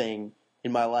major thing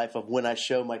in my life of when I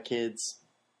show my kids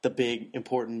the big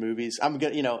important movies. I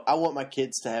want my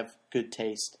kids to have good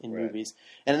taste in movies,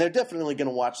 and they're definitely going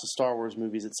to watch the Star Wars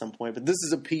movies at some point. But this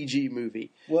is a PG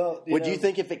movie. Well, would you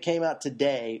think if it came out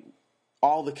today,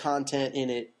 all the content in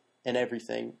it and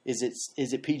everything is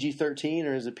it PG-13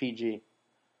 or is it PG?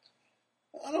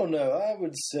 I don't know. I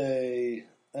would say,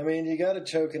 you got a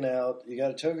choking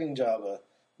Jabba,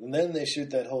 and then they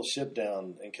shoot that whole ship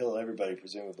down and kill everybody,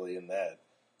 presumably, in that.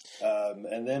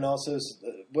 And then also,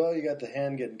 you got the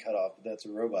hand getting cut off, but that's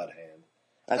a robot hand.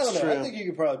 That's I don't know. true. I think you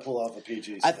could probably pull off a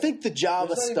PG I stuff. think the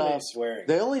Jabba stuff, swearing.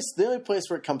 the only place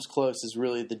where it comes close is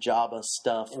really the Jabba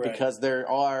stuff because there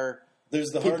are There's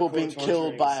the people being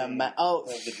killed by a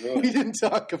we didn't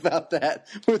talk about that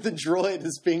where the droid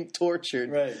is being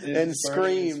tortured and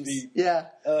screams. Yeah.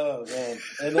 Oh man!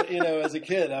 And as a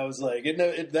kid, I was like,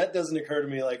 that doesn't occur to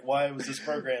me. Like, why was this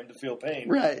programmed to feel pain?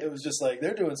 Right. It was just like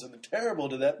they're doing something terrible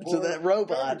to that poor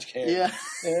robot. garbage can. Yeah.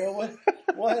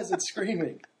 Why is it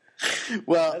screaming?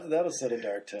 Well, That'll set a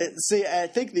dark tone. see, I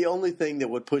think the only thing that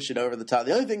would push it over the top,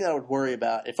 the only thing that I would worry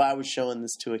about if I was showing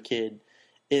this to a kid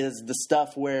is the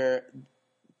stuff where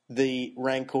the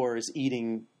Rancor is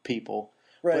eating people.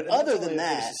 Right. But and other that's than only if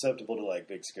that, they're susceptible to like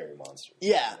big scary monsters.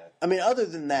 yeah. You know? I mean, other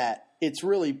than that, it's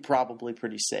really probably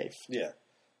pretty safe. Yeah.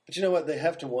 But you know what? They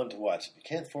have to want to watch it. You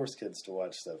can't force kids to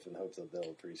watch stuff and hope that they'll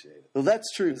appreciate it. Well, that's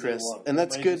true, 'Cause they Chris, won't. and They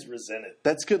that's might good. just resent it.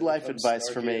 That's good life Become advice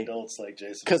for snarky me. Adults like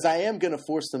Jason. Because I am going to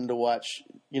force them to watch.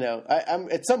 You know,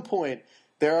 I'm at some point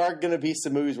there are going to be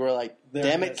some movies where, like, They're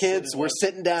damn gonna it, sit kids, and we're watch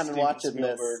sitting down and Steven watching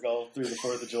Spielberg all through the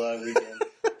 4th of July weekend.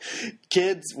 this.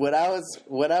 Kids, when I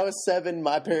was 7,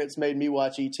 my parents made me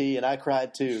watch E.T. and I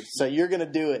cried too. So you're going to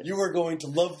do it. You are going to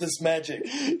love this magic.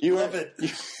 You love are-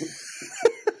 it.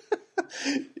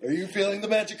 Are you feeling the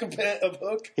magic of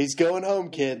Hook? He's going home,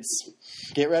 kids.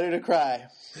 Get ready to cry.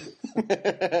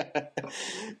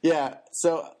 Yeah.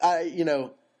 So I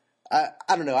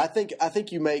don't know. I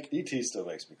think you make. E.T. still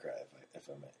makes me cry, if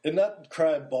I may. And not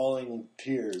cry bawling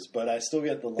tears, but I still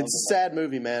get the lump It's in a my sad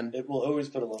movie, man. It will always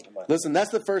put a lump in my Listen,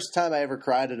 that's the first time I ever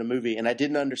cried at a movie, and I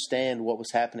didn't understand what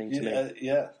was happening to me.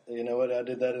 Yeah, you know what? I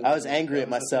did that. I was angry at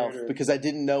myself because I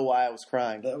didn't know why I was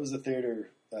crying. that was a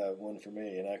theater one for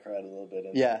me, and I cried a little bit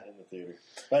in the theater.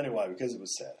 But I knew why, because it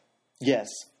was sad. Yes,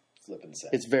 Flipping sad.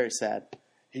 it's very sad.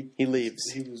 He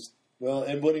leaves. He was well,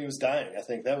 and when he was dying, I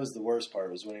think that was the worst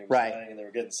part. Was when he was Right. dying and they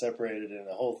were getting separated, and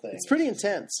the whole thing. It's pretty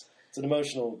intense. It's an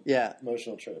emotional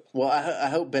trip. Well, I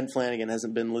hope Ben Flanagan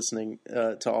hasn't been listening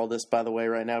to all this, by the way,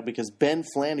 right now, because Ben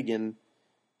Flanagan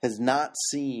has not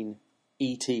seen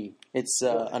E.T. It's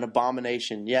an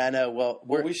abomination. Yeah, I know. Well,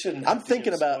 we shouldn't. I'm have to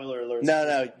thinking give about. spoiler alerts.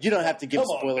 No, you don't have to give Come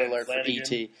on, spoiler Ben alert for Flanagan.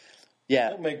 E.T.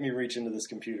 Yeah, Don't make me reach into this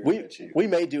computer. and hit you. we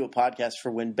may do a podcast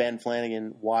for when Ben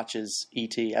Flanagan watches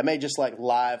E.T. I may just like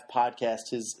live podcast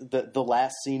the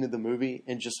last scene of the movie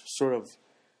and just sort of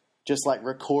just like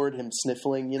record him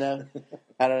sniffling. You know,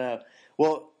 I don't know.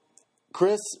 Well,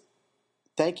 Chris,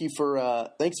 thanks for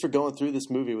going through this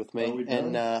movie with me. Are we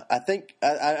done? And I think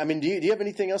I mean, do you have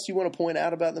anything else you want to point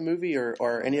out about the movie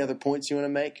or any other points you want to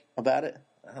make about it?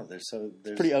 Oh, there's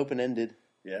Pretty open ended.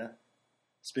 Yeah.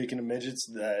 Speaking of midgets,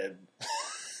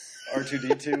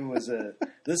 R2D2 was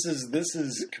this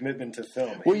is commitment to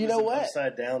film. Well, He you was know an what?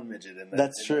 upside down midget in that.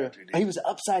 That's in true. R2D2. Oh, he was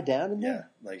upside down in Yeah, there?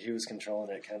 like he was controlling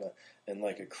it kind of in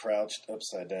like a crouched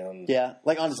upside down. Yeah,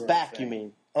 like on his sort of back, you thing.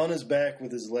 mean? On his back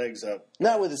with his legs up.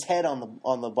 Not with his head on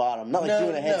the bottom. Not like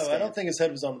doing a headstand. No, I don't think his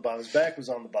head was on the bottom. His back was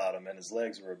on the bottom, and his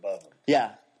legs were above him.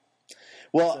 Yeah.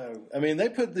 Well, So I mean, they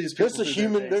put these people.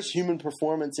 there's human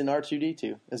performance in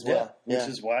R2D2 as well. which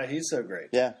is why he's so great.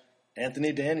 Yeah.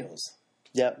 Anthony Daniels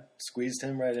Yeah. squeezed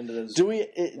him right into those.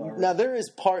 Now there is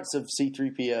parts of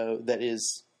C-3PO that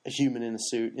is a human in a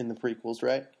suit in the prequels,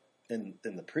 right? in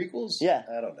the prequels? Yeah.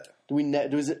 I don't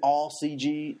know. Is it all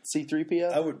CG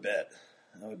C-3PO? I would bet.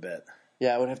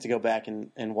 Yeah, I would have to go back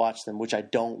and watch them, which I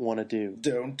don't want to do.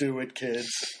 Don't do it, kids.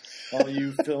 All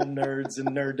you film nerds and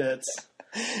nerdettes.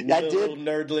 I did. Little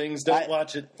nerdlings, don't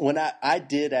watch it. When I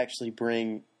did actually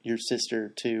bring your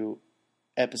sister to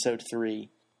episode 3,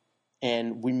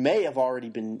 and we may have already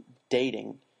been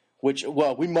dating.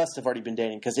 We must have already been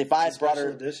dating because if I had brought her,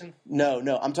 Edition? no,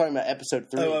 I'm talking about episode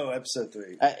 3. Oh, episode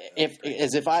 3.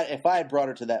 If I had brought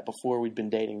her to that before we'd been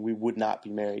dating, we would not be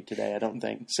married today. I don't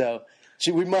think so.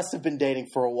 We must have been dating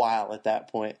for a while at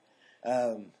that point.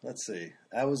 Let's see.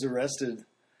 I was arrested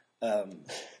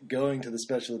going to the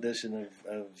special edition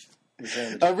of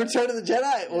Return of the Jedi. Return of the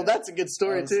Jedi. Well, that's a good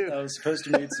story too. I was supposed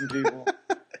to meet some people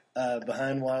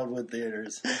behind Wildwood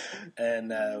Theaters, and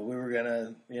we were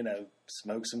gonna,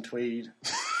 smoke some tweed,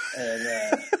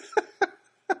 and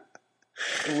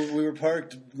we were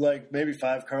parked like maybe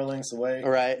 5 car lengths away.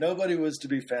 Right. Nobody was to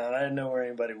be found. I didn't know where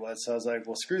anybody was, so I was like,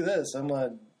 "Well, screw this. I'm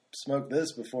gonna smoke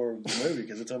this before the movie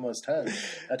because it's almost time."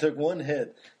 I took one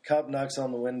hit. Cop knocks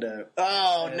on the window.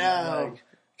 Oh and no!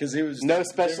 Because he was No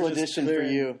special edition for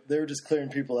you. They were just clearing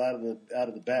people out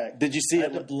of the back. Did you see I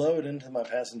had it? to blow it into my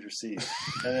passenger seat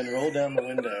and then roll down the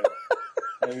window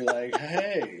and be like,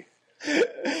 "Hey."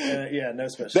 Yeah, no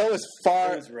special. That was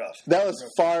far. It was rough. That was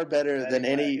far better than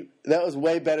Anyway. any. That was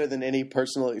way better than any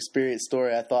personal experience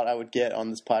story I thought I would get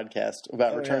on this podcast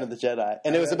about Return yeah. of the Jedi,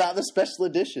 and it was about the special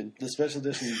edition. The special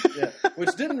edition, yeah, which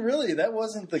didn't really. That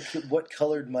wasn't what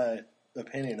colored my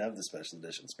opinion of the special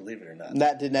editions. Believe it or not.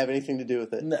 That didn't have anything to do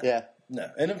with it. No. Yeah.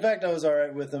 No. And in fact, I was all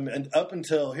right with them. And up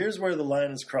until, here's where the line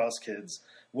is crossed, kids.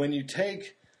 When you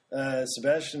take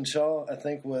Sebastian Shaw, I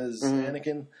think was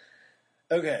Anakin.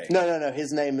 Okay. No.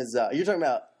 His name is. You're talking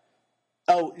about.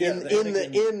 Oh, Yeah,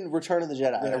 in Return of the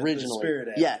Jedi the originally. spirit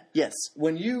Anakin. Yeah, yes.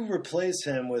 When you replace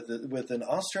him with an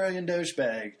Australian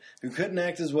douchebag who couldn't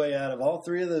act his way out of all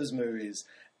three of those movies,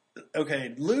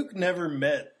 okay, Luke never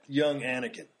met young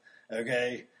Anakin.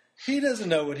 Okay, he doesn't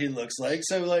know what he looks like.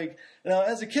 So, like, now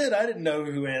as a kid, I didn't know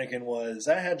who Anakin was.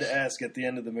 I had to ask at the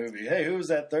end of the movie, "Hey, who was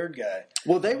that third guy?"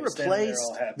 Well, I was standing there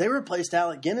all happy. they replaced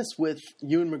Alec Guinness with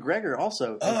Ewan McGregor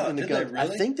also. Oh, in the did gun. they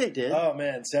really? I think they did. Oh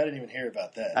man, see, I didn't even hear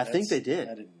about that. I think they did.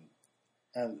 I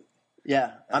didn't.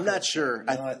 Yeah, I'm not sure.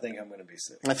 I think I'm going to be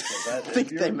sick. I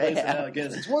think they may have. Alec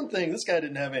Guinness, it's one thing. This guy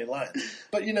didn't have any lines,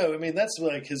 but you know, I mean, that's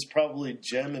like his probably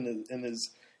gem in his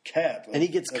cap. And he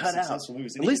gets cut out.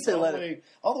 Movies. At least they let him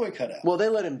all the way cut out. Well, they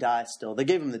let him die. Still, they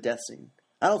gave him the death scene.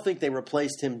 I don't think they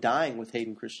replaced him dying with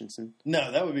Hayden Christensen.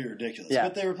 No, that would be ridiculous. Yeah.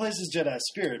 But they replaced his Jedi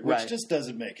spirit, which Right. just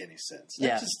doesn't make any sense.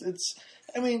 Yeah.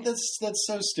 That's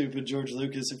so stupid, George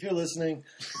Lucas. If you're listening,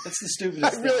 that's the stupidest I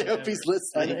thing really hope ever. he's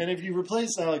listening. And if you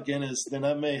replace Alec Guinness, then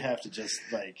I may have to just,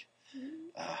 like,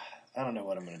 I don't know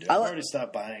what I'm going to do. I've already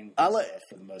stopped buying stuff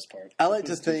for the most part. I like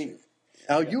to This think. t-shirt.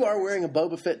 Oh, you are wearing a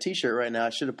Boba Fett T-shirt right now. I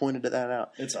should have pointed that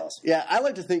out. It's awesome. Yeah, I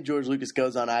like to think George Lucas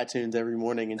goes on iTunes every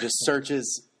morning and just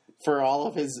searches for all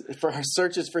of his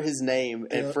searches for his name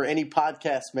and for any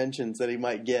podcast mentions that he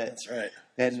might get. That's right.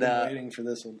 And He's been waiting for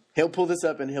this one. He'll pull this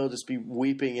up and he'll just be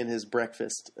weeping in his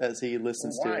breakfast as he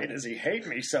listens to it. does he hate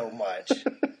me so much?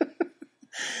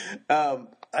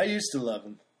 I used to love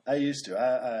him. I used to.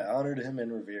 I honored him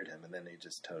and revered him, and then he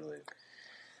just totally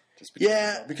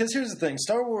Yeah. Because here's the thing: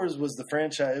 Star Wars was the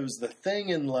franchise. It was the thing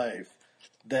in life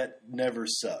that never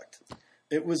sucked.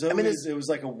 It was always. It was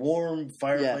like a warm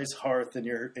fireplace hearth in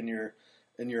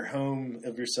your home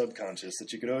of your subconscious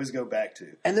that you could always go back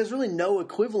to. And there's really no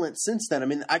equivalent since then. I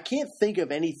mean, I can't think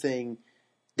of anything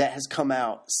that has come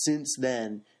out since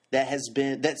then that's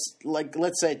like,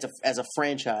 let's say it's as a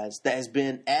franchise that has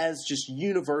been as just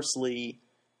universally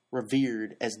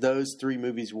revered as those three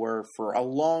movies were for a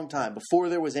long time before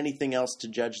there was anything else to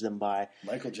judge them by.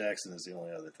 Michael Jackson is the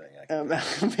only other thing I can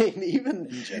I mean, in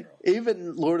general.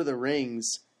 even Lord of the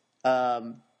Rings,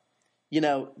 they're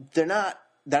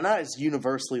not as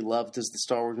universally loved as the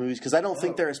Star Wars movies because I don't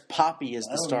think they're as poppy as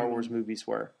the Star Wars movies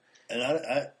were. And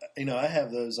I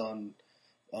have those on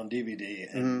DVD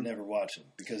and never watch them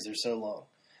because they're so long.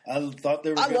 I thought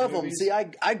they were. I good love movies. them.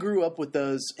 See, I grew up with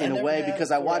those in a way because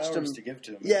I watched them. To give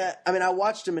to them. Yeah, I mean, I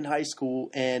watched them in high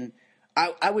school, and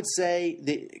I would say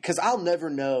because I'll never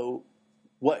know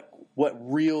what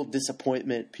real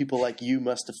disappointment people like you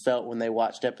must have felt when they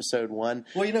watched episode 1.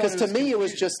 Well, because to me it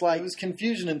was just like it was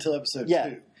confusion until episode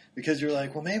 2 because you're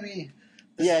like, well, maybe.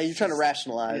 You're trying to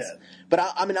rationalize. Yeah. But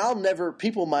I'll never.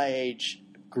 People my age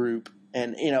group.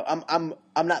 And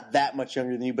I'm not that much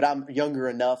younger than you, but I'm younger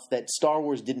enough that Star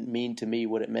Wars didn't mean to me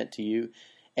what it meant to you.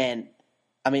 And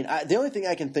I mean, the only thing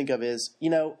I can think of is,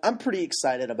 I'm pretty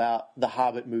excited about the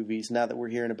Hobbit movies now that we're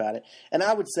hearing about it. And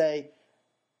I would say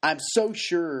I'm so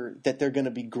sure that they're going to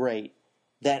be great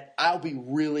that I'll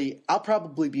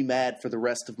probably be mad for the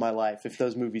rest of my life if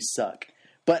those movies suck.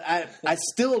 But I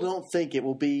still don't think it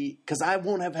will be because I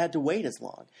won't have had to wait as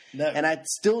long. No. And I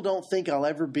still don't think I'll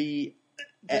ever be.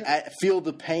 I feel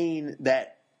the pain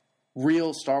that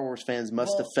real Star Wars fans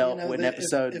must have felt when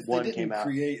Episode 1 came out.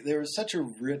 There was such a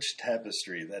rich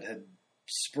tapestry that had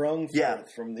sprung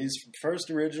forth from these first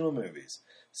original movies.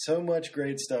 So much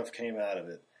great stuff came out of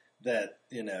it that,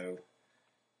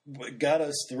 got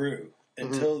us through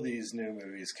until these new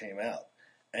movies came out.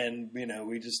 And,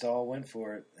 we just all went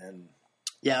for it. And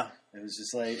yeah. It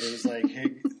was like, hey,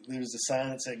 there was a sign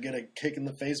that said, get a kick in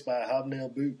the face by a hobnail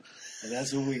boot. And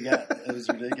that's what we got. It was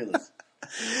ridiculous.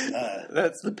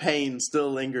 That's the pain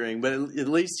still lingering, but at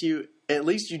least you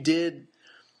did.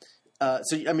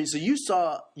 So you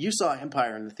saw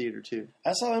Empire in the theater too.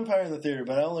 I saw Empire in the theater,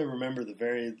 but I only remember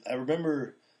I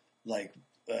remember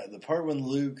the part when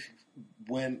Luke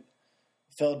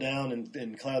fell down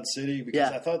in Cloud City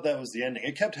because I thought that was the ending.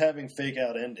 It kept having fake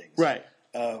out endings, right?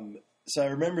 So I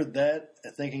remember that,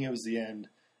 thinking it was the end,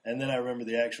 and then I remember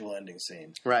the actual ending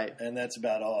scene. Right. And that's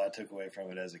about all I took away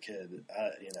from it as a kid. I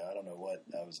don't know what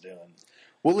I was doing.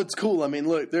 Well, it's cool. I mean,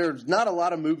 look, there's not a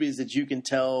lot of movies that you can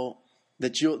tell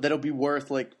that'll be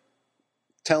worth like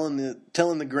telling the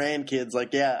grandkids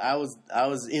like, yeah, I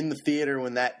was in the theater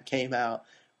when that came out.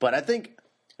 But I think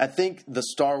the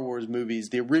Star Wars movies,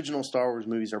 the original Star Wars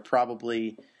movies, are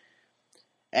probably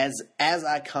as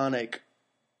iconic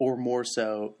or more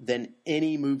so than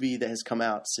any movie that has come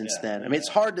out since then. I mean, it's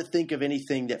hard to think of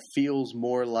anything that feels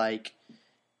more like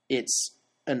it's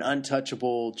an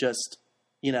untouchable, just,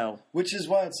 Which is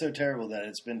why it's so terrible that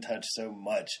it's been touched so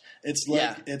much. It's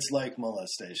like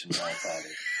molestation by a father.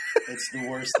 It's the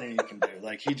worst thing you can do.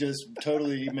 Like, he just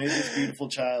totally made this beautiful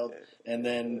child and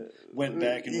then went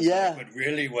back and was like, but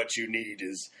really what you need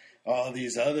is all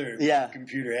these other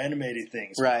computer animated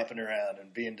things popping around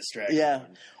and being distracted. Yeah.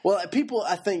 Well, people,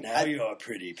 I think... Now you're a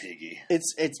pretty piggy.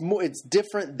 It's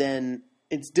different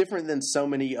than so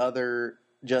many other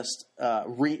just...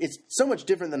 it's so much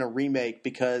different than a remake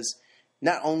because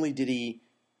not only did he...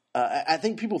 I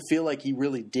think people feel like he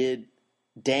really did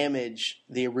damage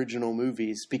the original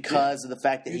movies because of the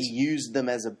fact that he used them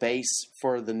as a base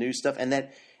for the new stuff, and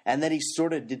that he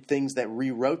sort of did things that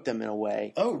rewrote them in a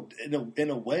way. Oh, in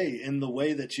the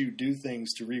way that you do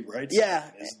things to rewrite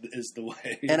something is the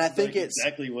way. And I think it's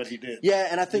exactly what he did. Yeah,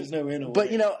 and I think there's no in a way.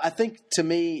 But I think to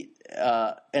me,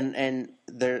 and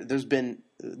there's been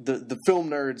the Film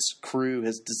Nerds crew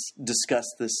has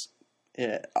discussed this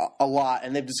a lot,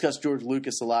 and they've discussed George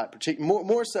Lucas a lot,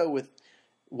 more so with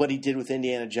what he did with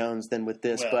Indiana Jones than with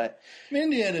this. But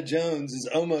Indiana Jones is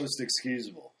almost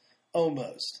excusable,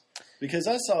 almost. Because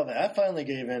I saw that. I finally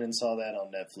gave in and saw that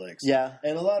on Netflix. Yeah.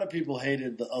 And a lot of people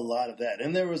hated a lot of that.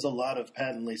 And there was a lot of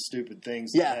patently stupid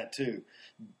things in that too.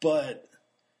 But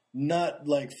not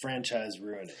like franchise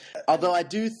ruining. Although I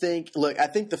do think, I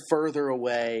think the further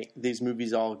away these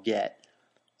movies all get,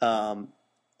 and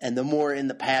the more in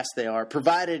the past they are,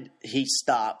 provided he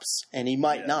stops, and he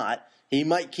might not, he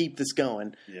might keep this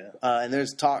going. Yeah. And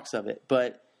there's talks of it.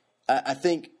 But I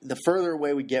think the further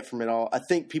away we get from it all, I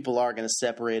think people are going to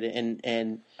separate it,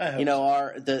 and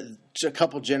a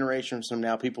couple generations from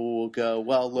now, people will go,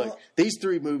 well, look, these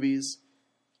three movies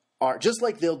are just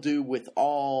like they'll do with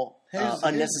all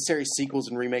unnecessary sequels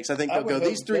and remakes. I think they'll go,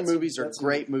 these three movies are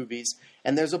great movies,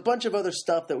 and there's a bunch of other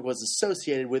stuff that was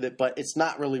associated with it, but it's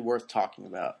not really worth talking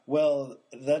about. Well,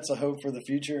 that's a hope for the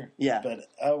future. Yeah. But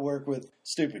I work with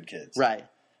stupid kids. Right.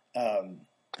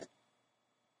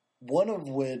 One of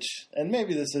which, and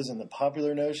maybe this isn't the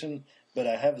popular notion, but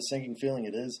I have a sinking feeling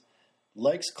it is,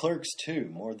 likes Clerks 2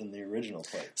 more than the original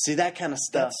Clerks. See, that kind of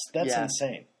stuff. That's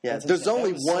insane. Yeah, there's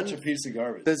only one such a piece of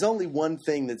garbage. There's only one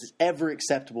thing that's ever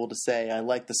acceptable to say, I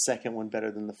like the second one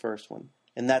better than the first one.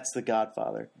 And that's The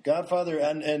Godfather. Godfather,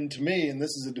 and to me, and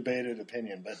this is a debated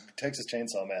opinion, but Texas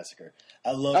Chainsaw Massacre.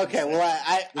 I love Okay, well,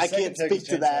 I can't speak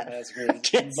to that.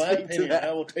 In my opinion,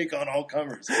 I will take on all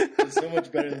comers. It's so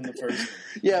much better than the first one.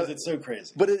 Yeah. Because it's so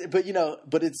crazy.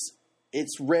 But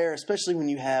it's rare, especially when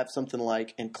you have something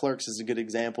like, and Clerks is a good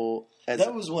example.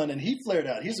 That was one, and he flared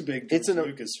out. He's a big George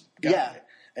Lucas guy. Yeah.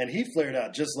 And he flared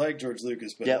out just like George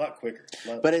Lucas, but a lot quicker.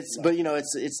 This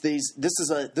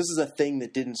is a thing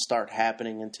that didn't start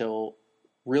happening until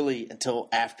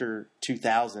after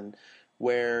 2000,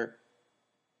 where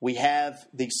we have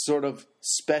these sort of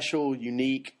special,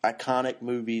 unique, iconic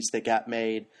movies that got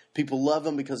made. People love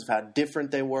them because of how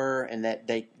different they were, and that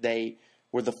they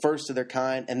were the first of their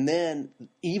kind. And then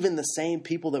even the same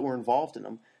people that were involved in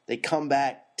them, they come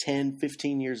back 10,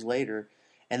 15 years later,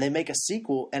 and they make a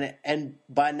sequel, and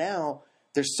by now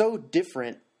they're so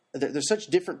different. They're such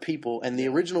different people, and the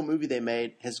original movie they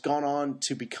made has gone on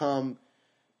to become.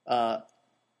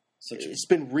 It's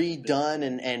been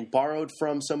redone and borrowed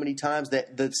from so many times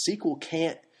that the sequel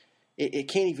can't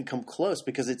even come close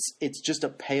because it's just a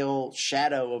pale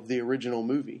shadow of the original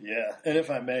movie. Yeah, and if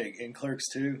I may, in Clerks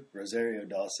 2, Rosario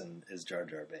Dawson is Jar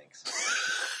Jar Binks.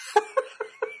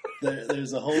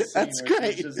 There's a whole scene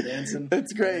where she's just dancing.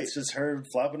 That's great. It's just her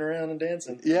flopping around and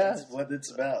dancing. Yeah. That's what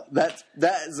it's about. That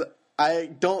is. I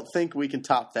don't think we can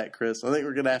top that, Chris. I think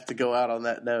we're going to have to go out on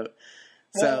that note.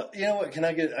 Well, you know what? Can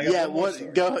I get? I got one more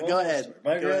story. Go ahead. Story.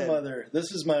 My grandmother.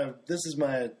 This is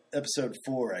my episode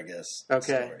 4, I guess.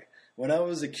 Okay. Story. When I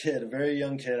was a kid, a very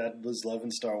young kid, I was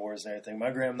loving Star Wars and everything. My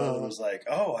grandmother was like,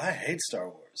 "Oh, I hate Star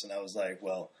Wars," and I was like,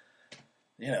 "Well,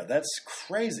 that's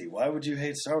crazy. Why would you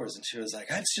hate Star Wars?" And she was like,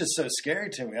 "That's just so scary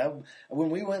to me. When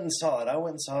we went and saw it, I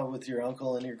went and saw it with your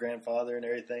uncle and your grandfather and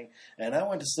everything. And I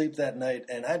went to sleep that night,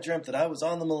 and I dreamt that I was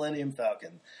on the Millennium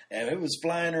Falcon, and it was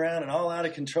flying around and all out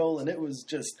of control, and it was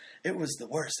the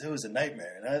worst. It was a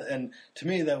nightmare." And to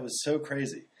me, that was so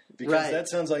crazy. Because that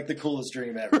sounds like the coolest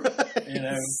dream ever.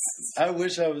 Right. I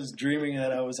wish I was dreaming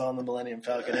that I was on the Millennium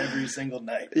Falcon every single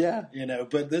night. Yeah.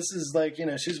 But this is like,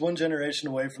 she's one generation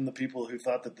away from the people who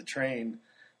thought that the train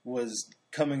was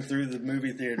coming through the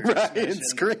movie theater. Right, and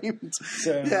screamed.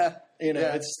 So,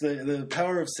 it's the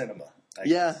power of cinema, I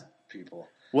guess, people.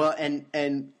 Well,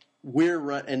 and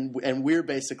we're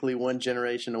basically one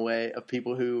generation away of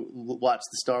people who watch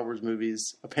the Star Wars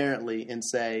movies, apparently, and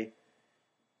say,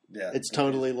 it's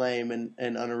totally lame and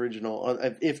unoriginal.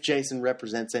 If Jason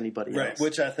represents anybody else,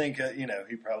 which I think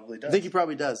he probably does. I think he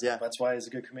probably does. Yeah, that's why he's a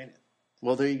good comedian.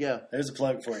 Well, there you go. There's a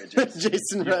plug for you, Jason.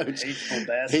 Jason Roach. Hateful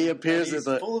bastard. He appears He's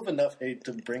at the full of enough hate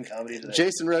to bring comedy to that.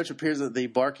 Jason Roach appears at the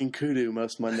Barking Kudu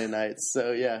most Monday nights.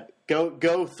 So yeah,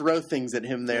 go throw things at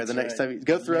him there. That's the next right. time,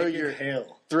 go throw Make it your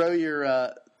hail. throw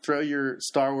your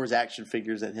Star Wars action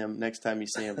figures at him next time you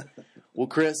see him. Well,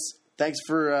 Chris, thanks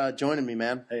for joining me,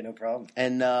 man. Hey, no problem.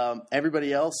 And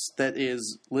everybody else that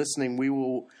is listening,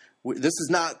 this is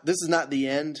not the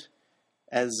end,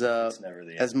 as It's never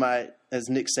the end. as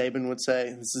Nick Saban would say.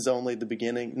 This is only the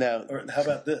beginning. No, Or how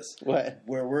about this? what?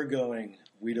 Where we're going,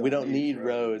 we don't need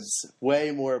roads.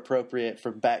 Way more appropriate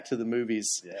for Back to the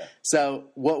Movies. Yeah. So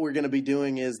what we're going to be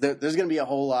doing is there's going to be a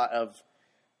whole lot of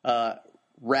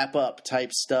wrap up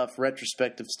type stuff,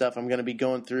 retrospective stuff. I'm going to be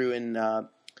going through and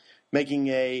making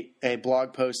a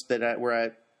blog post where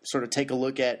I sort of take a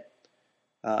look at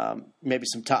maybe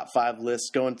some top 5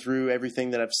 lists, going through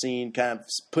everything that I've seen, kind of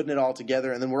putting it all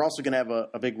together. And then we're also going to have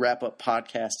a big wrap up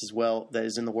podcast as well that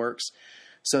is in the works.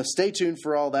 So stay tuned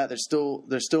for all that. There's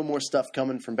still more stuff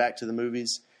coming from Back to the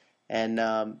Movies. And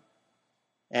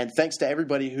thanks to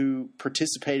everybody who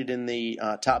participated in the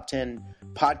top 10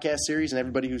 podcast series and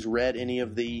everybody who's read any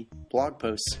of the blog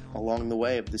posts along the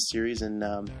way of this series. And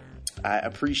I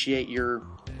appreciate your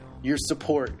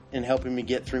support in helping me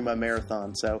get through my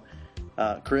marathon. So,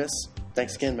 Chris,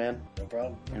 thanks again, man. No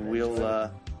problem. And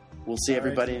we'll see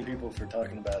everybody. Sorry to people for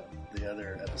talking about the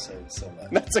other episodes so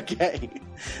much. That's okay.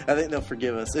 I think they'll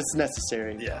forgive us. It's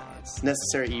necessary. Yeah, it's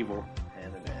Necessary evil.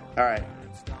 hand in hand. All right.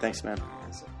 Thanks, man.